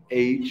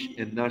 age,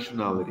 and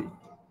nationality.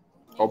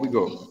 How we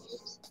go?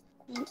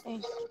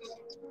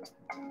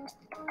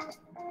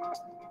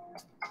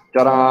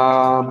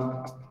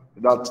 Ta-da!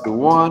 That's the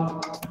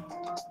one.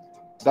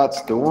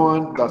 That's the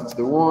one. That's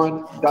the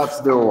one.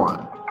 That's the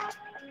one.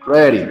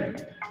 Ready.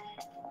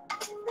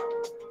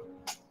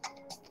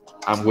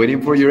 I'm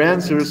waiting for your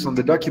answers on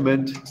the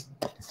document.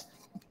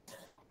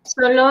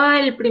 Solo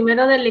el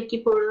primero del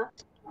equipo, ¿verdad?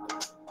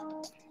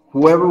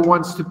 Whoever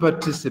wants to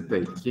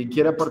participate, quien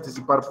quiera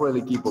participar por el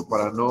equipo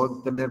para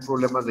no tener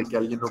problemas de que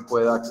alguien no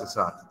pueda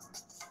accesar.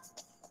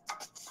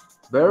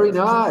 Very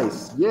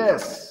nice.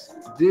 Yes.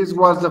 This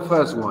was the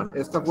first one.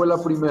 Esta fue la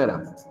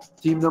primera.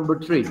 Team number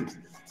 3.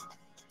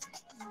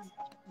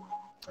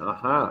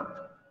 Ajá.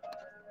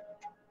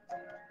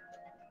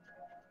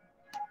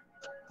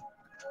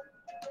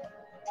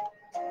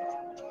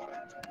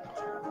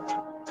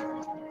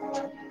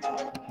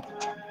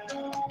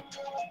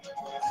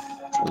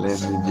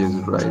 Let me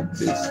just write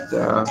this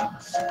down.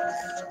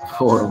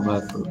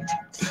 Formato.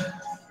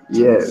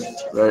 Yes,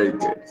 very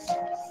good.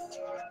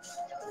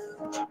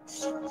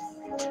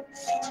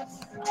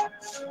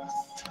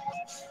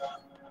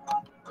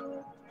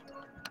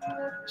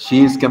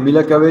 She is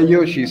Camila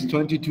Cabello, she's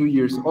 22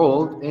 years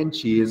old, and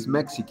she is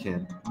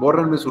Mexican.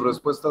 Bórrenme su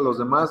respuesta a los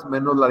demás,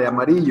 menos la de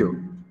amarillo.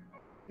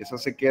 Esa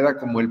se queda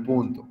como el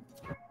punto.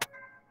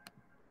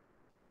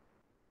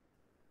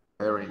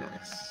 Very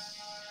nice.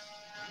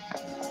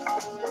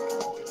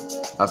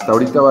 Hasta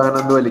ahorita va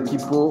ganando el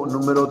equipo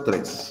número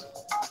 3.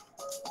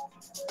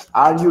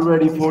 Are you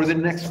ready for the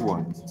next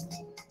one?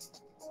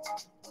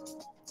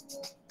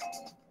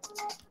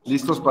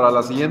 ¿Listos para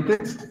la siguiente?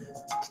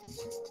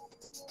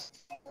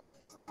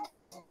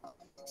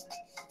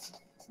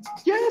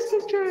 Yes,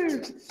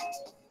 teacher.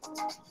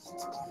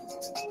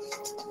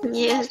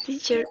 Yes,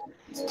 teacher.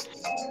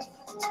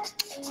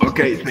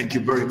 Okay, thank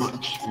you very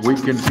much. We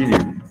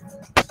continue.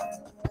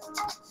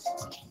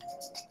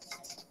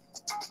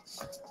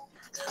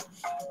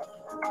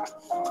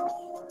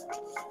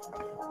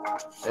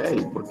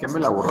 Hey, ¿por qué me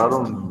la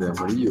borraron de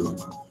amarillo?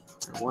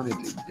 I wanted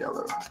it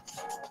yellow.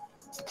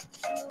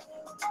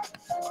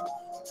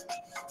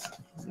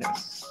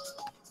 Yes.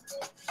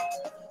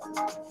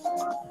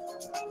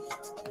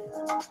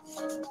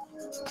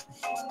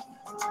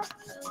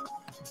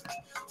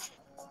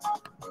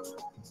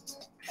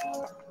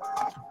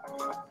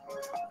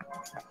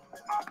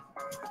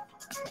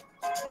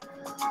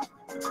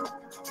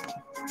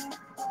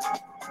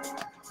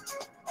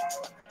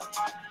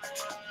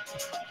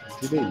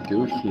 What do they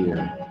do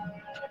here?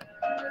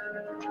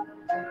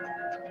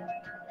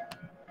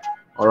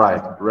 All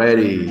right,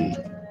 ready.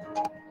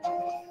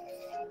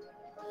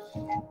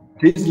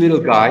 This little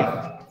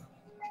guy,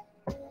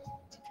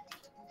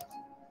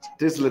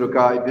 this little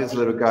guy, this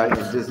little guy,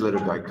 and this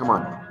little guy. Come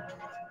on,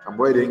 I'm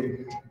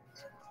waiting.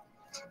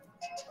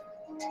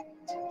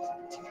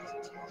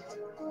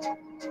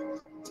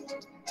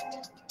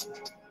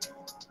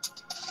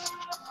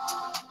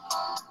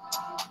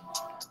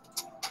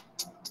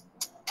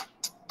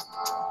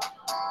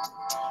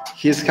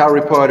 He's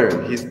Harry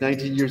Potter. He's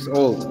 19 years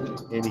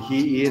old, and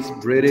he is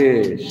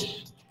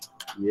British.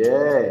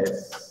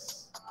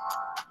 Yes.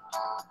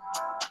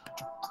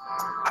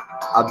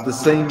 At the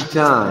same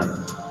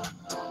time,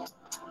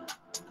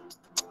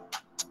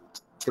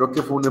 creo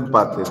que fue un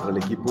empate entre el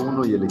equipo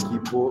 1 y el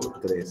equipo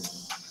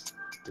 3.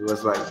 It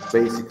was like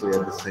basically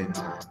at the same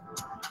time.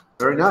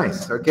 Very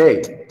nice.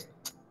 Okay.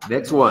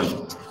 Next one.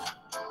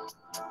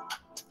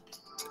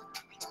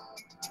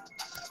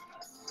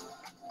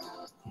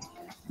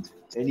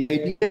 Any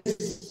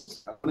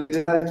ideas? ¿Alguna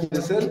idea de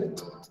quién es él?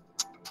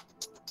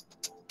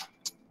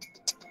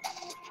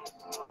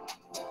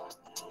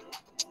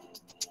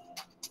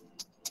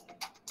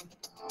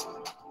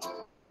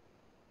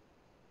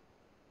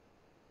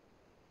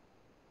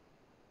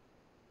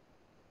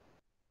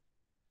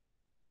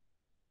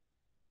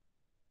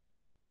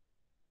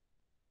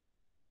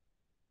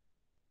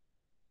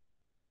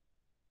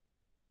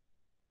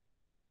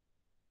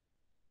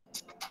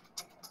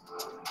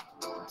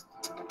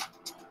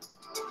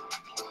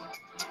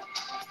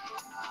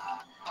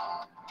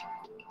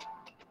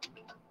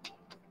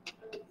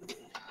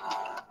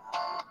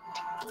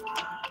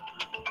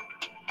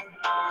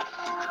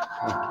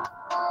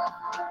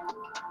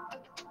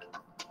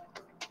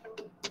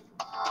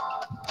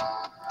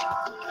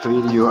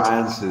 Read your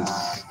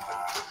answers.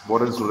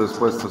 Borren sus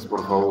respuestas,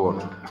 por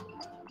favor.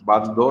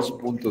 Van 2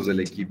 puntos del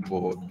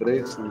equipo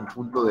 3, 1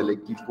 punto del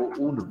equipo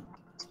 1.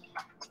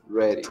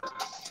 Ready.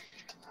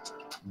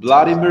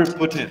 Vladimir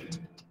Putin.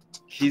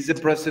 He's the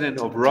president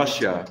of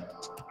Russia.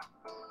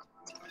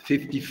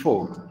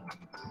 54.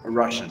 A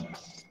Russian.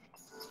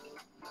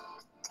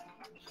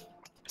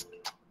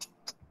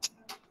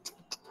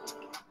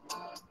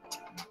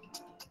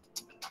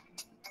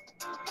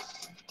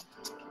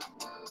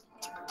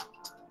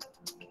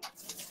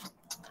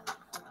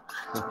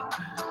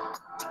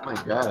 Oh my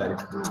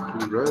God,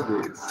 who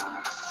wrote this?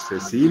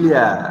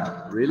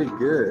 Cecilia, really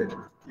good.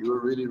 You were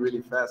really,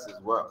 really fast as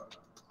well.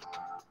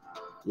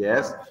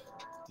 Yes,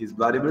 he's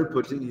Vladimir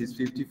Putin. He's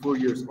 54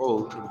 years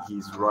old and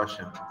he's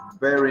Russian.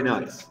 Very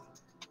nice.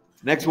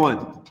 Next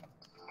one.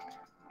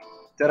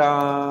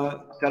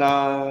 Ta-da,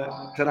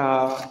 ta-da,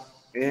 ta-da,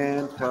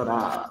 and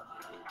ta-da.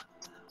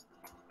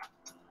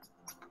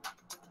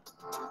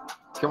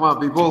 Come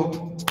on,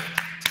 people.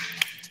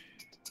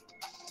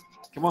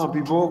 Come on,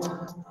 people.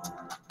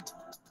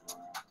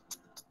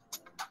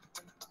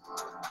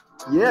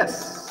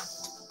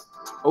 Yes.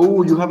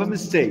 Oh, you have a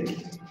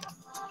mistake.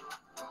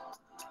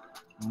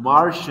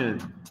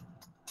 Martian.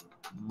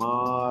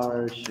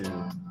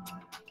 Martian.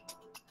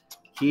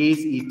 He's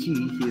ET.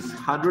 He's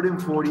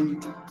 140.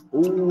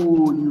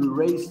 Oh, you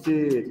erased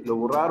it. Lo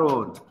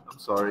borraron. I'm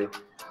sorry.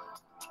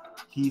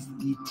 He's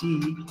ET.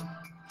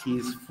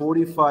 He's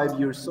 45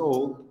 years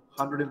old.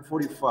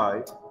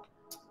 145.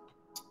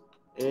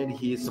 And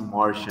he's a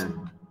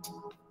Martian.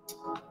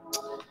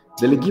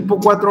 Del equipo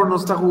 4 no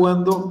está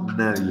jugando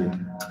nadie.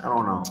 I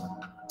don't know.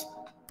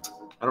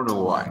 I don't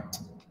know why.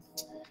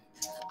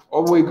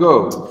 On we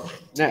go.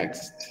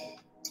 Next.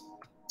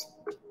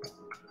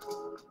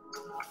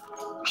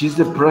 She's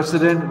the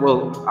president,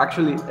 well,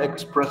 actually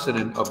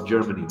ex-president of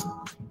Germany.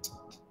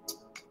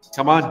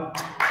 Come on.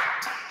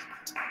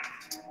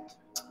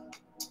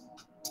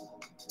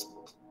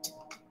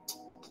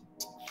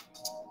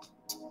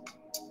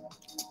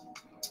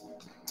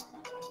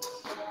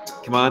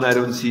 Come on, I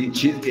don't see.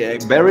 Yeah,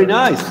 very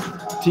nice.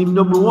 Team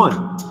number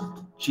 1.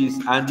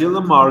 She's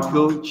Angela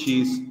Merkel.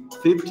 She's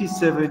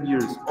 57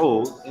 years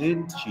old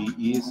and she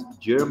is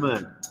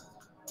German.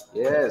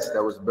 Yes,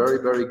 that was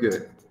very, very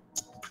good.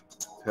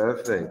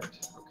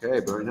 Perfect. Okay,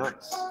 very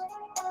nice.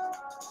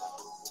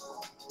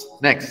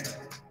 Next.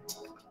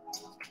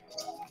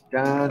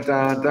 Dun,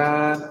 dun,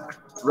 dun.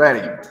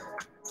 Ready.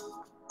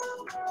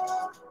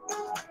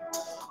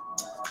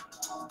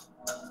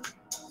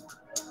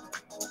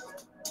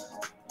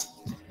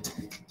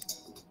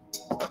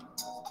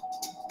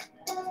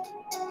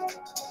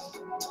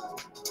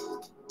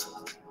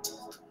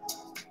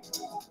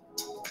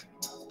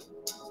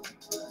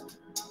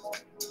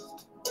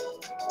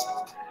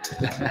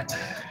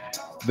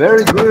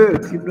 Very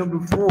good. Team number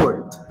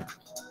 4.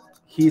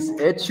 He's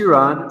Ed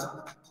Sheeran.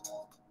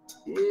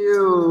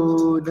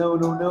 Ew, no,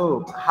 no,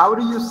 no. How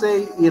do you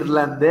say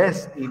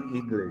Irlandés in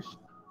English?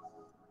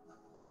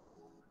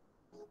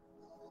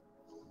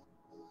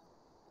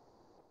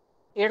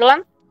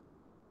 Ireland.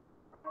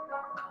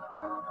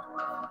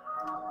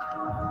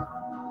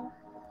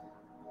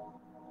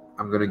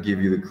 I'm going to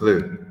give you the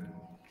clue.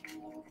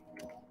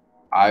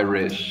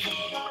 Irish.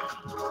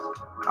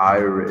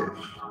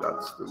 Irish.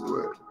 That's the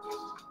word.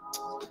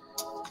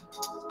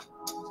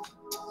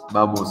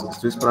 Vamos,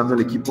 estoy esperando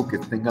al equipo que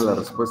tenga la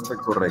respuesta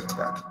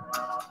correcta.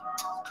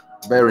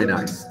 Very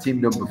nice.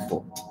 Team number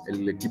 4.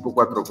 El equipo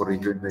 4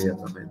 corrigió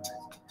inmediatamente.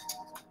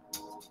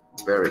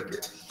 Very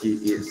good. He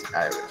is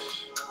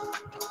Irish.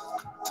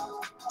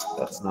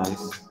 That's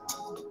nice.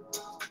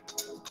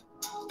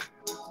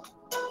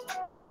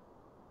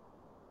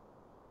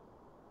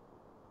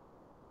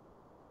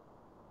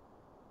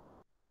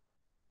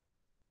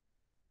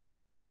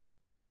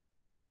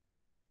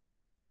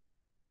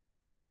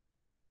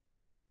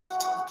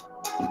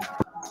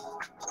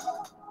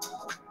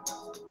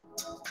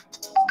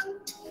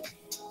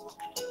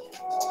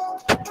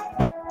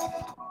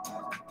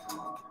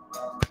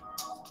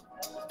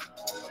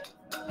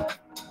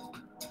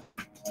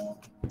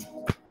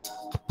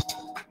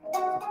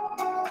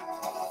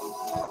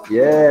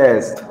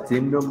 Yes,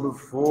 team number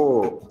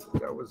 4.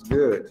 That was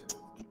good.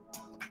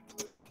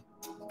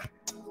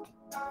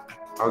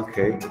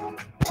 Okay,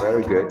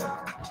 very good.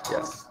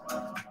 Yes.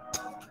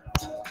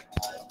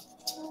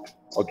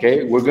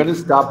 Okay, we're going to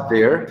stop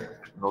there.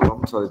 Nos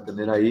vamos a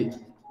detener ahí.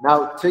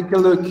 Now, take a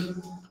look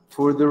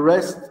for the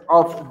rest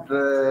of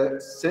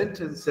the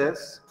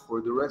sentences.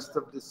 For the rest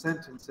of the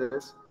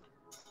sentences,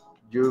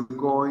 you're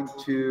going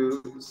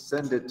to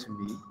send it to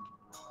me.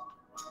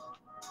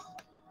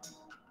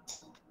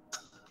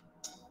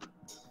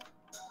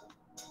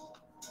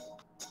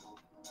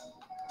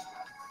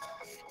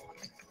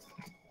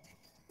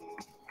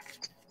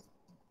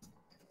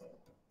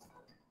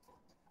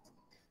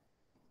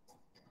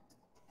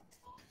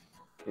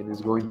 And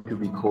it's going to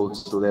be called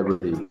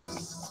celebrities.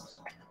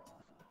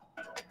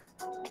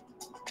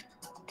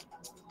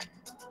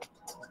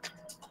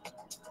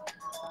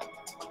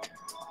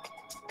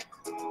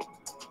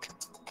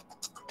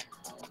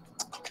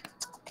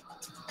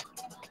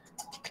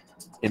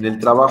 En el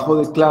trabajo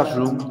de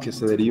Classroom, que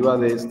se deriva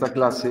de esta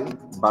clase,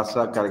 vas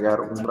a cargar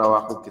un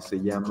trabajo que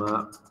se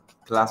llama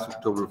Class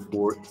October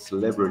 4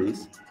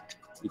 Celebrities.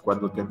 Y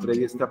cuando te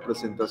entregue esta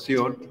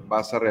presentación,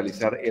 vas a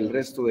realizar el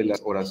resto de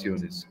las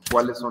oraciones.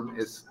 ¿Cuáles son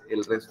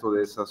el resto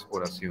de esas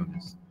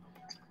oraciones?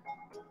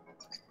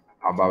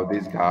 About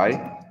this guy,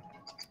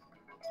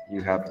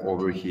 you have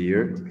over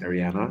here,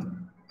 Ariana,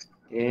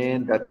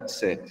 and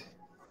that's it.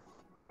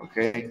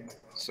 Okay,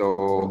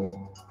 so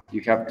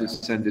you have to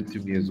send it to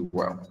me as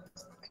well.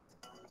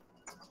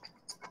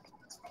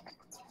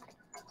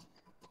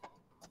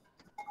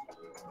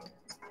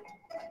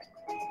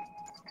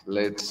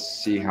 Let's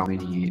see how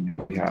many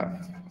we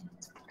have.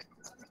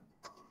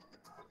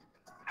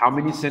 How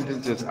many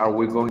sentences are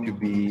we going to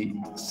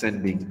be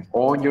sending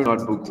on your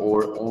notebook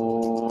or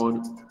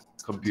on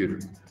computer?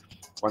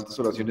 ¿Cuántas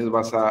oraciones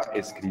vas a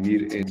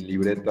escribir en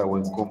libreta o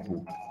en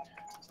compu?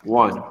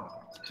 1,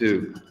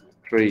 2,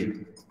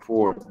 3,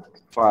 4,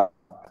 5,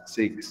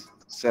 6,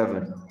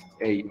 7,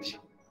 8,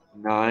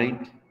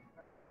 9,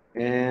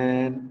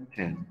 and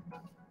 10.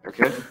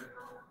 Okay?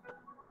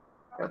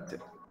 That's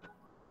it.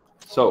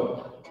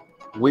 So,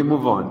 we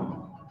move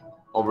on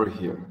over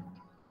here.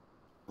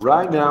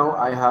 Right now,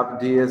 I have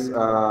this.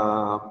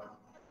 Oh,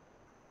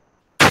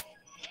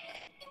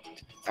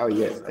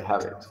 yes, I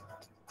have it.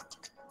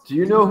 Do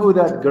you know who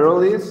that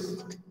girl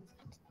is?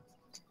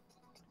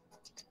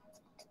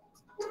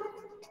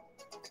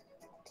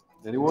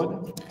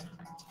 Anyone?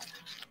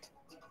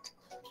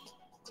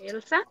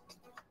 Elsa.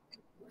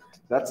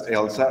 That's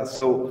Elsa.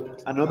 So,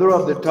 another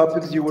of the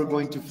topics you were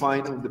going to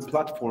find on the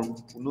platform,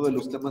 uno de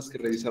los temas que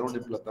revisaron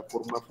en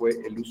plataforma fue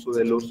el uso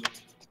de los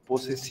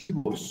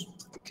posesivos,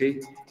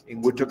 okay?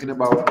 And we're talking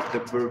about the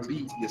verb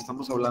be, y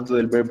estamos hablando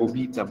del verbo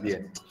be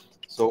también.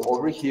 So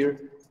over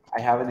here,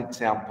 I have an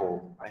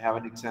example. I have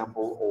an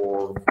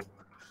example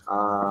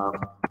of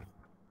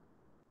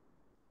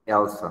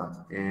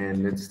Elsa,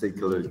 and let's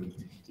take a look.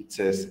 It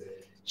says,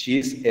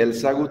 she's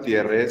Elsa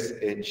Gutierrez,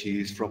 and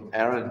she's from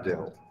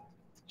Arundel.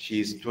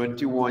 She's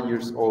 21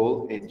 years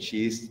old, and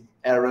she's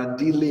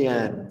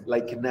Arundelian,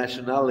 like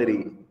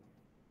nationality.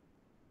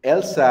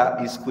 Elsa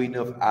is Queen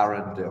of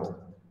Arundel.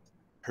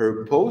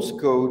 Her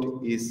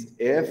postcode is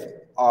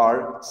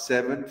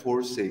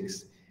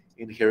FR746,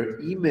 and her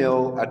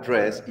email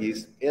address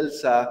is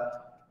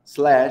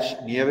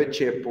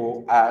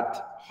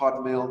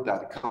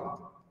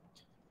elsa/nievechepo@hotmail.com.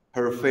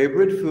 Her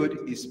favorite food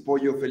is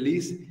pollo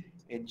feliz,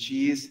 and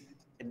she is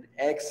an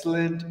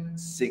excellent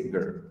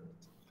singer.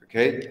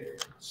 Okay,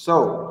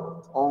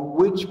 so on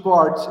which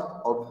part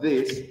of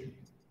this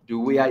do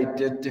we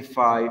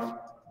identify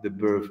the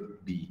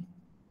verb be?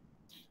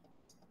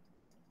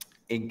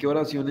 ¿En qué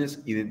oraciones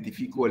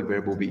identifico el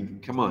verbo be?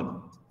 Come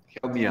on,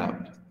 help me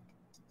out.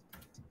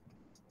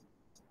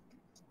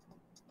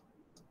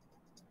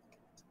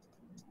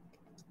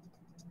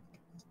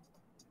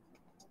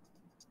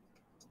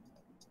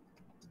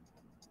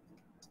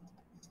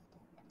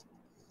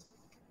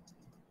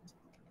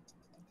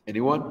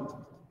 Anyone?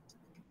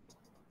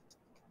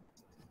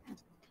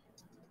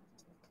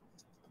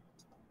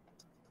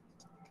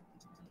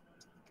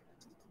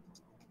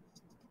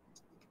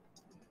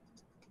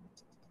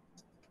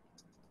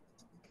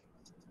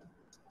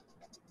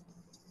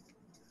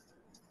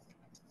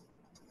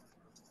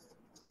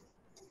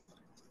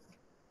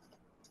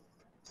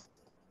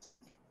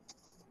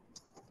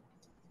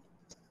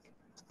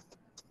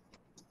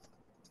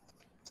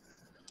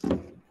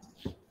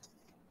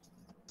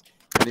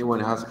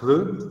 Anyone has a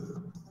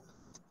clue?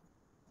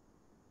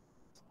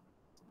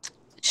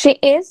 She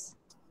is.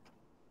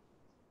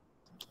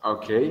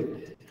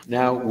 Okay.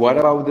 Now, what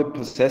about the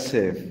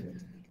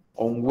possessive?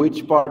 On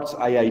which parts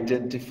I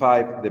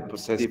identify the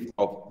possessive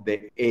of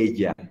the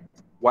ella?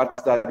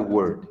 What's that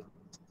word?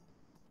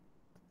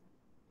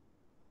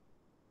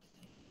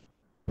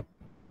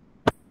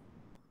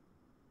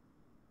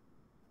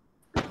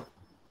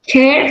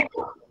 Her.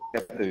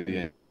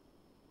 Bien.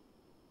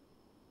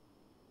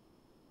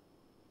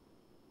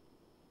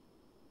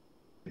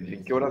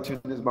 ¿En qué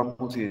oraciones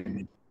vamos a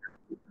ir?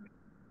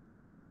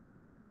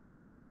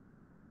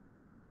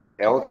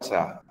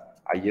 Elsa,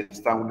 ahí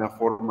está una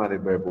forma de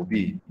verbo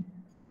be.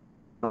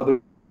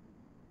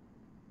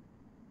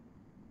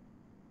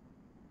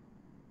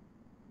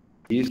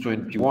 He's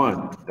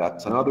 21,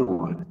 that's another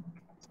one.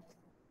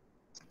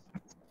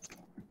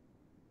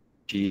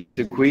 She's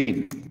the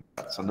queen,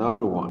 that's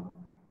another one.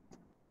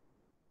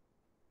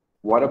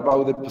 What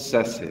about the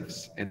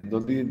possessives? ¿En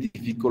dónde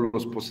identifico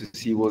los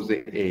posesivos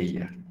de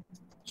ella?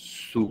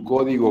 Su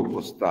código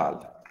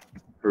postal,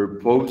 her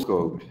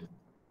postcode,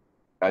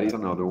 that is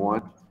another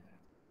one.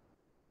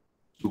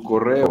 Su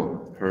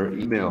correo, her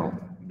email,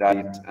 that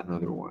is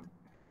another one.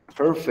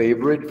 Her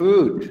favorite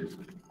food.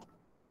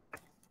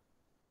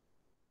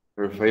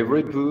 Her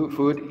favorite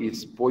food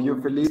is pollo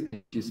feliz.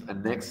 She's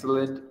an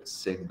excellent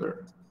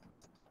singer.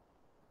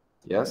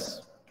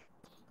 Yes?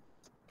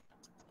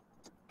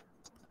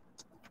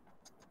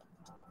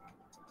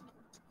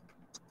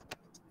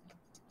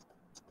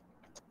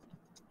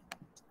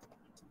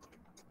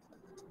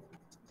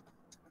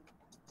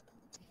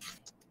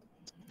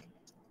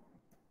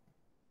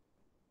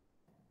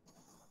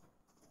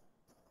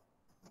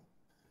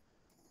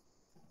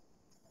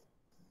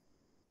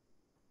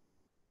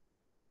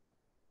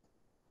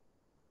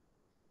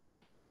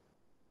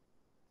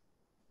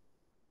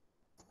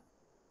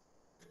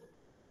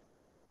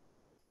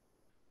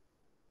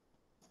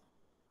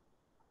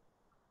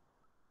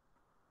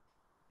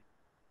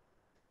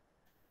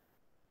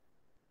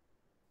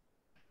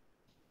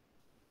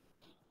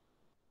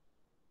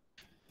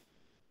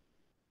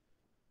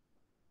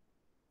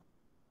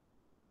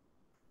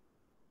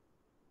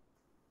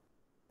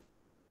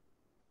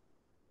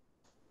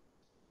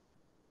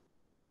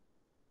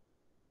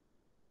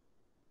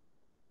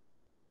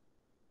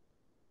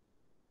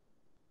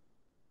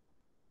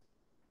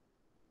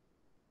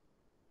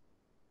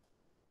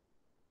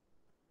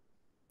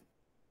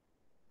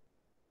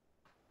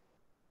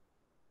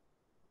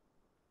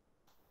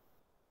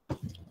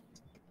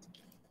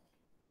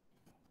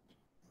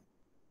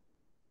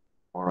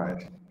 All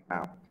right,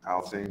 now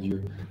I'll send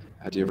you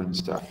a different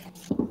stuff.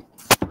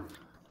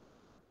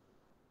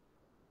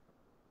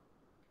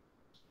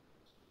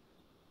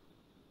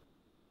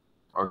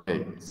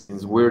 Okay,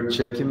 since we're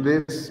checking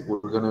this, we're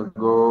gonna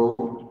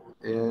go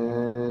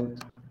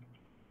and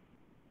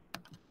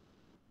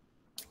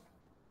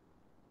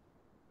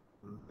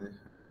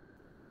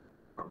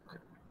okay.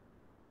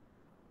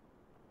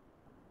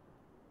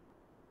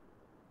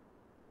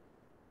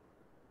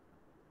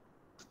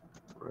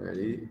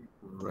 Ready.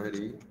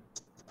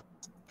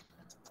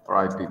 All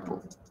right,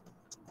 people.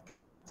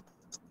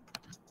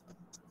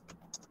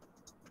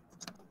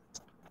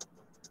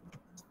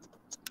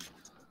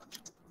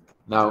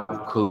 Now,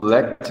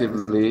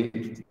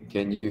 collectively,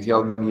 can you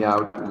help me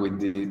out with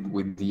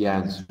the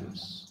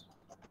answers?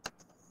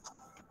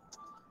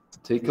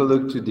 Take a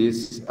look to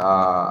this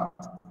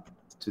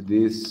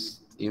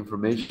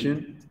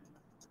information,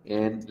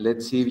 and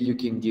let's see if you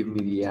can give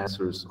me the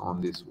answers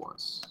on these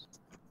ones.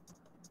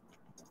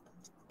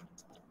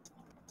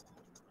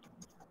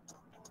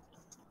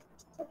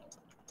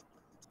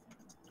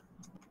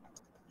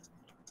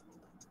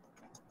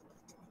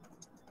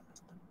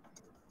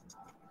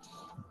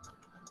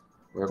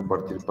 Voy a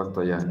compartir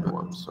pantalla de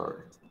nuevo, I'm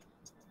sorry.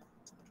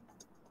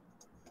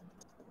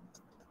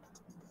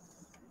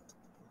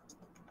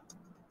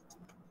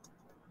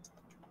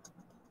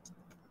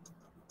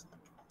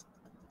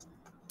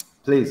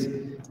 Please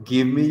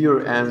give me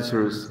your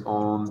answers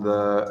on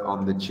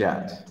the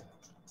chat.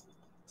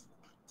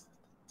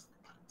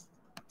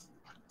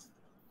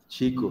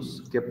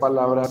 Chicos, ¿qué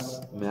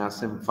palabras me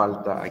hacen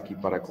falta aquí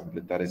para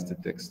completar este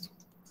texto?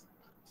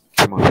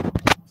 Come on.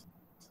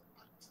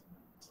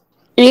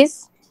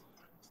 Is.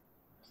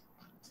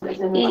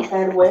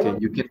 Okay,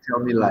 you can tell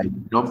me like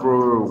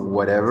number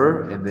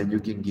whatever, and then you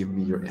can give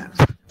me your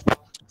answer.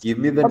 Give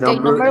me the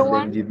number and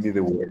then give me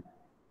the word.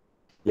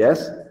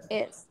 Yes?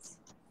 Is.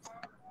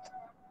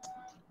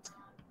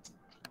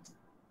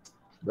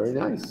 Very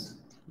nice.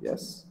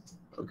 Yes.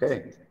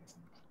 Okay.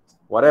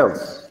 What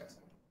else?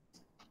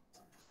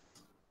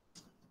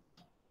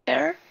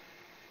 Her.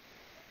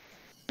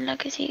 La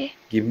que sigue.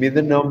 Give me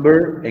the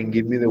number and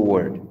give me the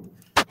word.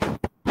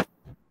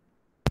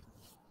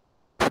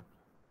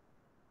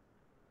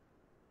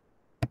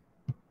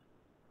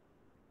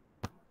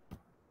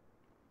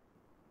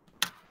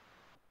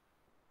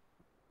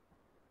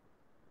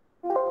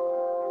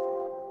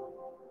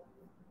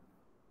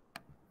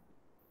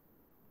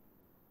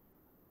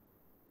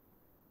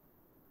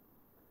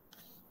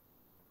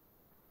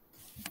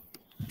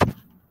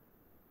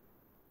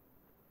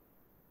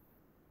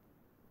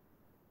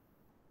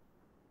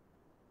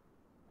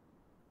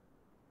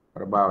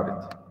 What about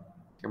it?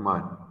 Come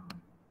on.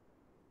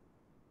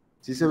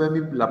 ¿Sí se ve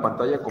la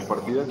pantalla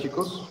compartida,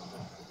 chicos?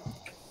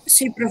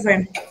 Sí,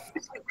 profe.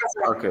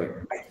 Okay.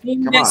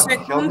 Come on,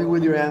 help me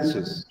with your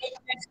answers.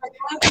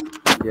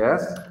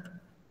 Yes?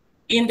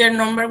 In the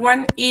number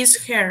one is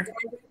her.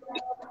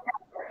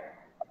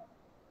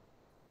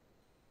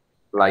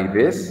 Like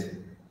this?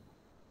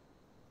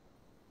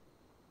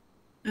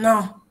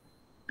 No.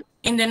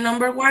 In the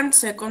number one,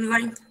 second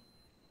line.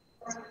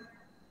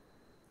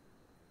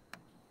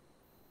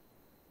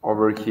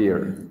 Over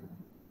here.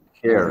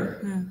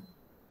 Here.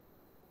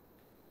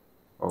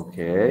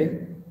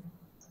 Okay.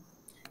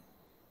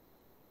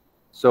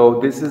 So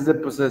this is the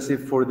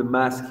possessive for the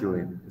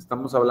masculine.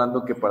 Estamos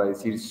hablando que para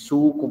decir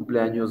su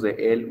cumpleaños de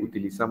él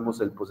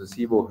utilizamos el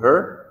posesivo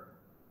her.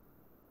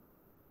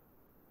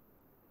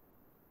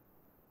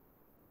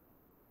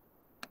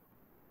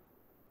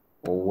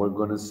 Or we're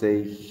going to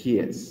say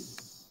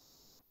his.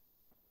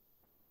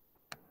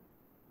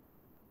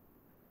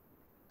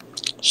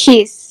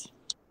 His.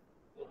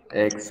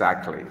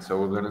 Exactly.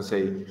 So we're going to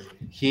say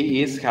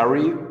he is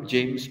Harry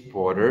James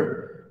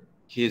Potter.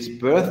 His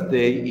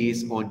birthday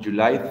is on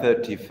July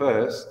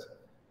 31st.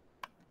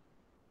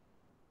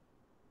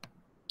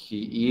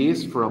 He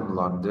is from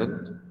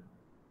London.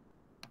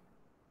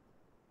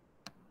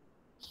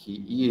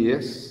 He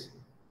is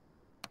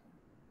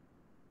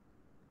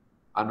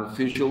an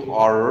official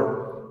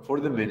orar for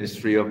the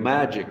Ministry of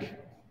Magic.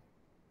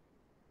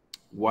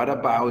 What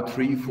about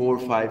 3, 4,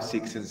 5,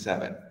 6, and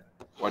 7?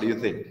 What do you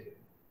think?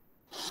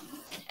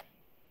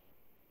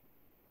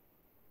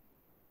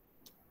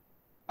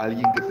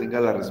 ¿Alguien que tenga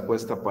la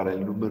respuesta para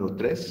el número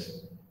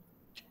 3?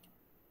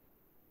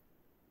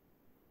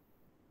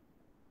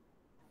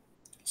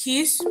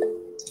 His.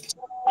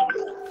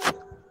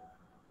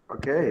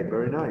 Okay,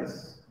 very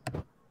nice.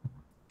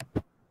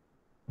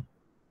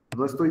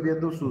 No estoy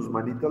viendo sus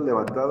manitas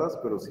levantadas,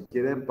 pero si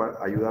quieren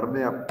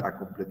ayudarme a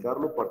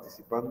completarlo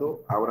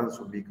participando, abran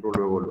su micro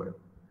luego.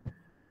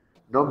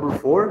 Number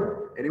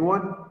 4,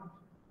 anyone?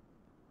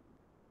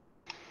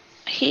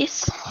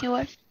 His,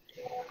 igual.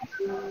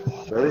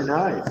 Very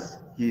nice.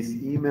 His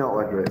email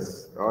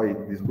address. Ay,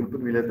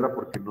 disculpen mi letra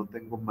porque no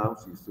tengo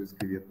mouse y estoy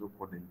escribiendo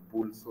con el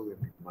pulso de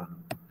mi mano.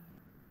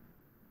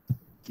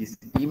 His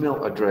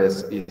email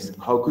address is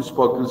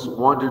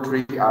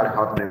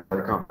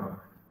hocuspocus123@hotmail.com.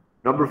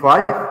 Number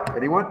 5,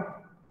 anyone?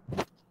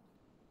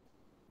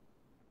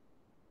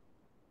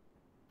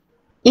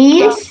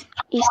 Is.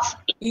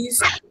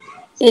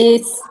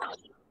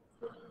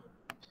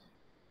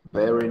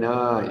 Very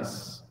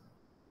nice.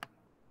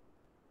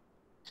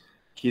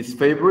 His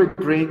favorite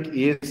drink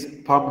is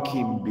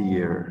pumpkin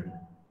beer.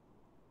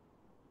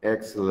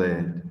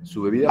 Excellent.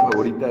 Su bebida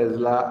favorita es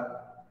la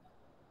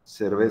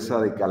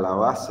cerveza de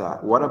calabaza.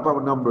 What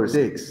about number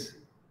 6?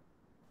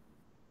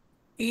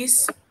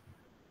 Is.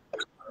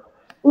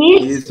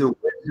 He is a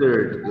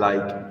wizard.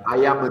 Like,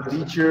 I am a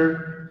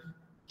teacher.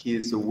 He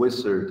is a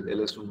wizard.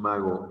 Él es un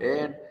mago.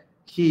 And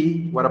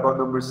he, what about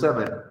number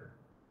 7?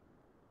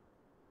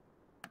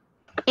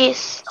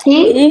 Is.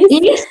 He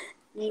is.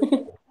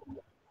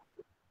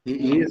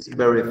 He is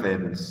very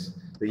famous.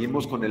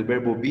 Seguimos con el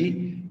verbo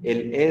be.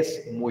 Él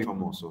es muy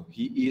famoso.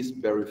 He is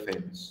very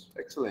famous.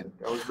 Excellent.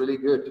 That was really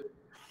good.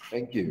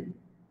 Thank you.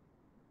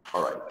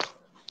 All right.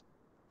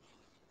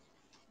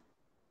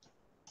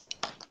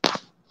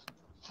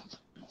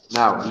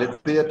 Now, let's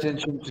pay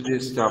attention to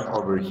this stuff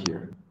over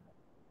here.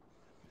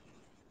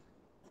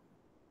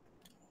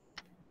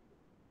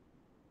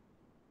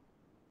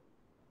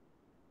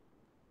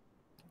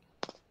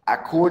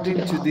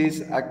 According to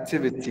this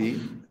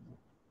activity,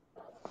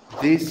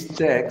 this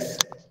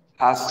text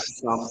has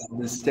some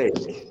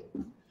mistake.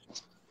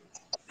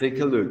 Take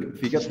a look.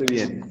 Fíjate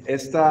bien.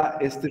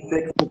 Este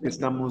texto que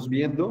estamos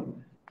viendo,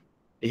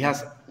 it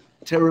has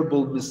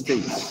terrible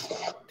mistakes.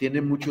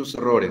 Tiene muchos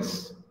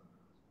errores.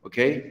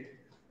 Okay?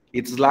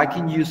 It's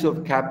lacking use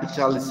of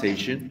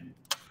capitalization.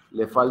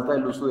 Le falta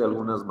el uso de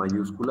algunas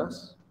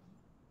mayúsculas.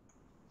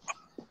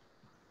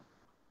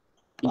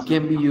 It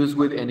can be used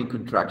with any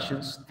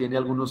contractions. Tiene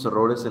algunos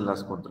errores en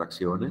las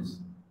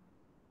contracciones.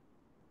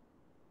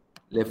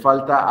 Le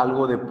falta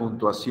algo de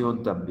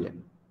puntuación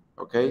también.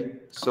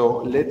 Okay?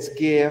 So let's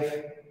give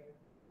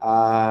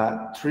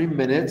 3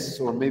 minutes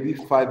or maybe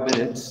 5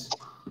 minutes.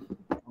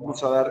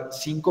 Vamos a dar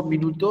 5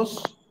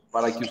 minutos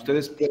para que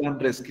ustedes puedan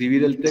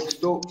reescribir el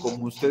texto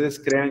como ustedes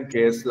crean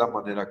que es la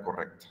manera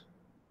correcta.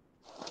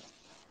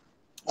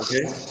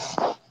 Okay?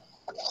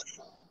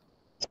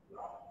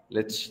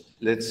 Let's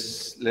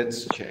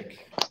check.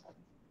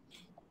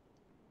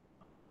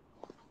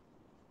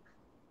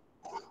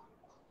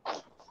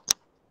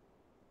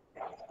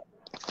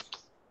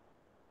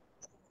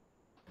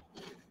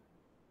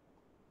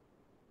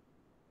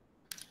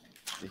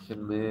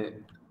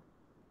 Déjenme.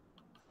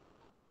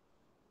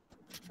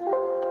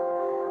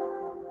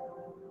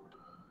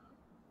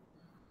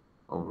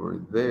 Over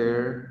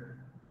there.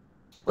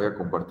 Voy a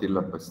compartir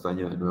la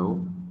pestaña de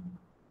nuevo.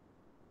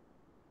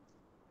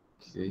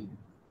 Okay.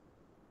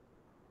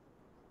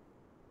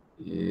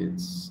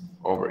 It's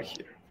over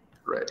here.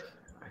 Ready.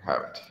 I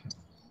have it.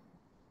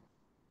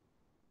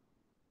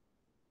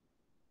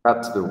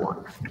 That's the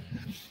one.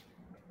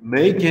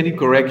 Make any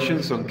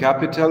corrections on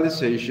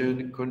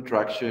capitalization,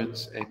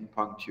 contractions, and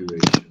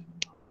punctuation.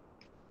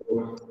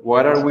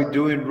 What are we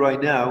doing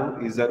right now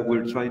is that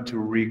we're trying to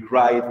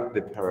rewrite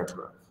the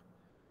paragraph.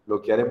 Lo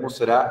que haremos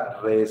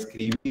será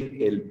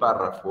reescribir el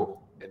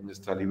párrafo en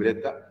nuestra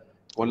libreta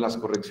con las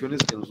correcciones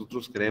que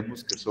nosotros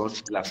creemos que son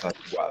las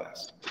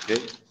adecuadas. Okay?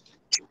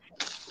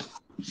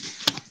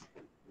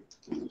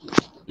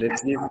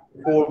 Let's give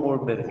 4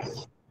 more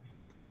minutes.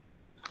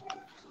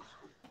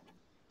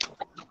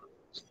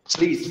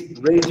 Please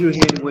raise your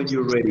hand when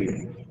you're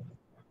ready.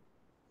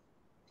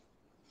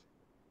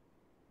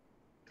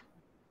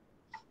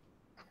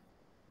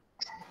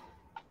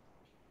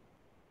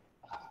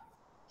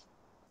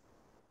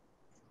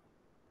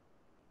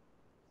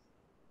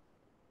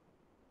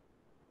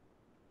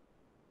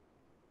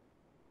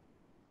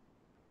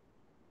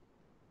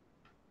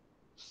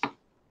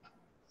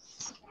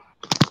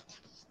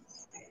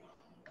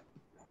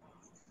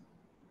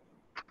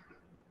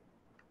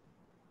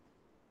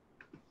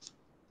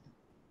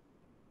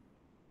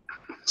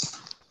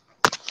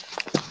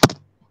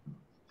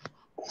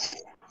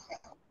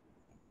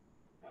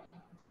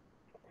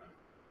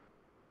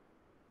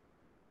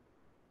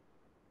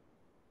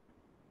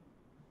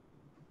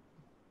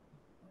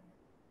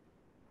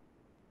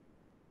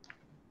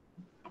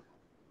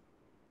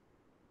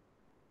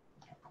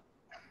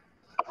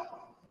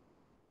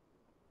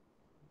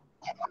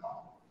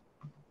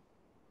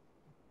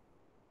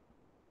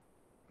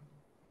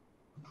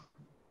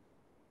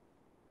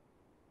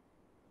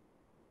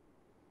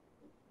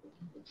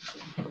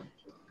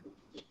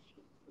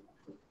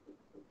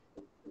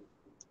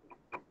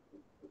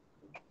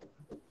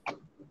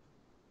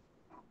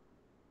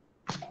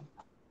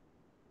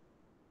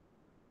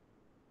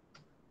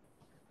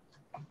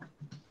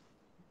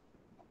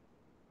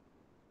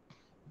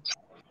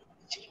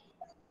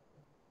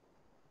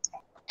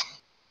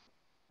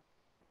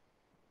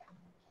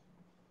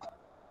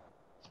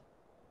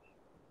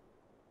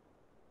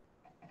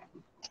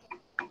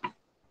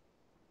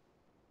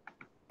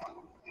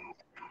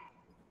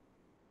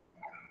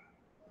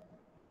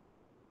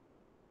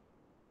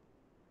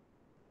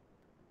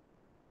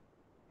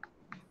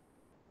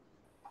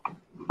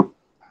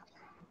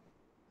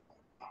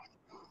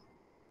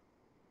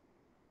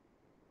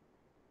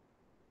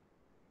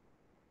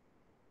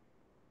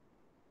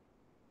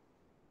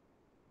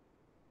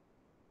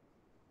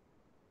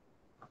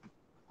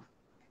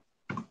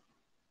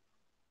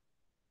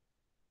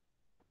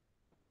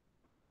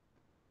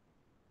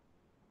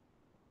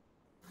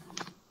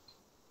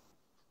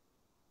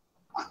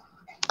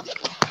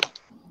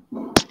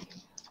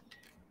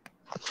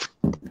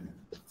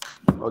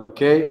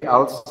 Okay,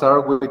 I'll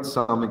start with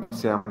some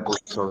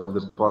examples of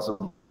the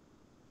possible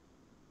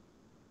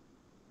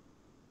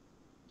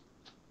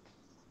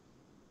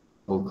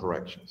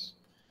corrections.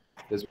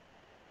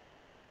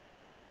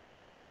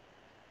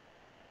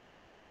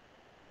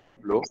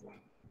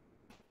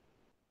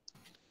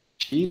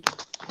 She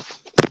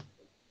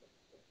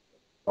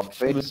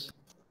famous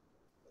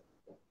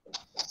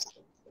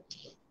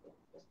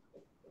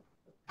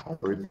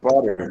Harry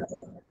Potter.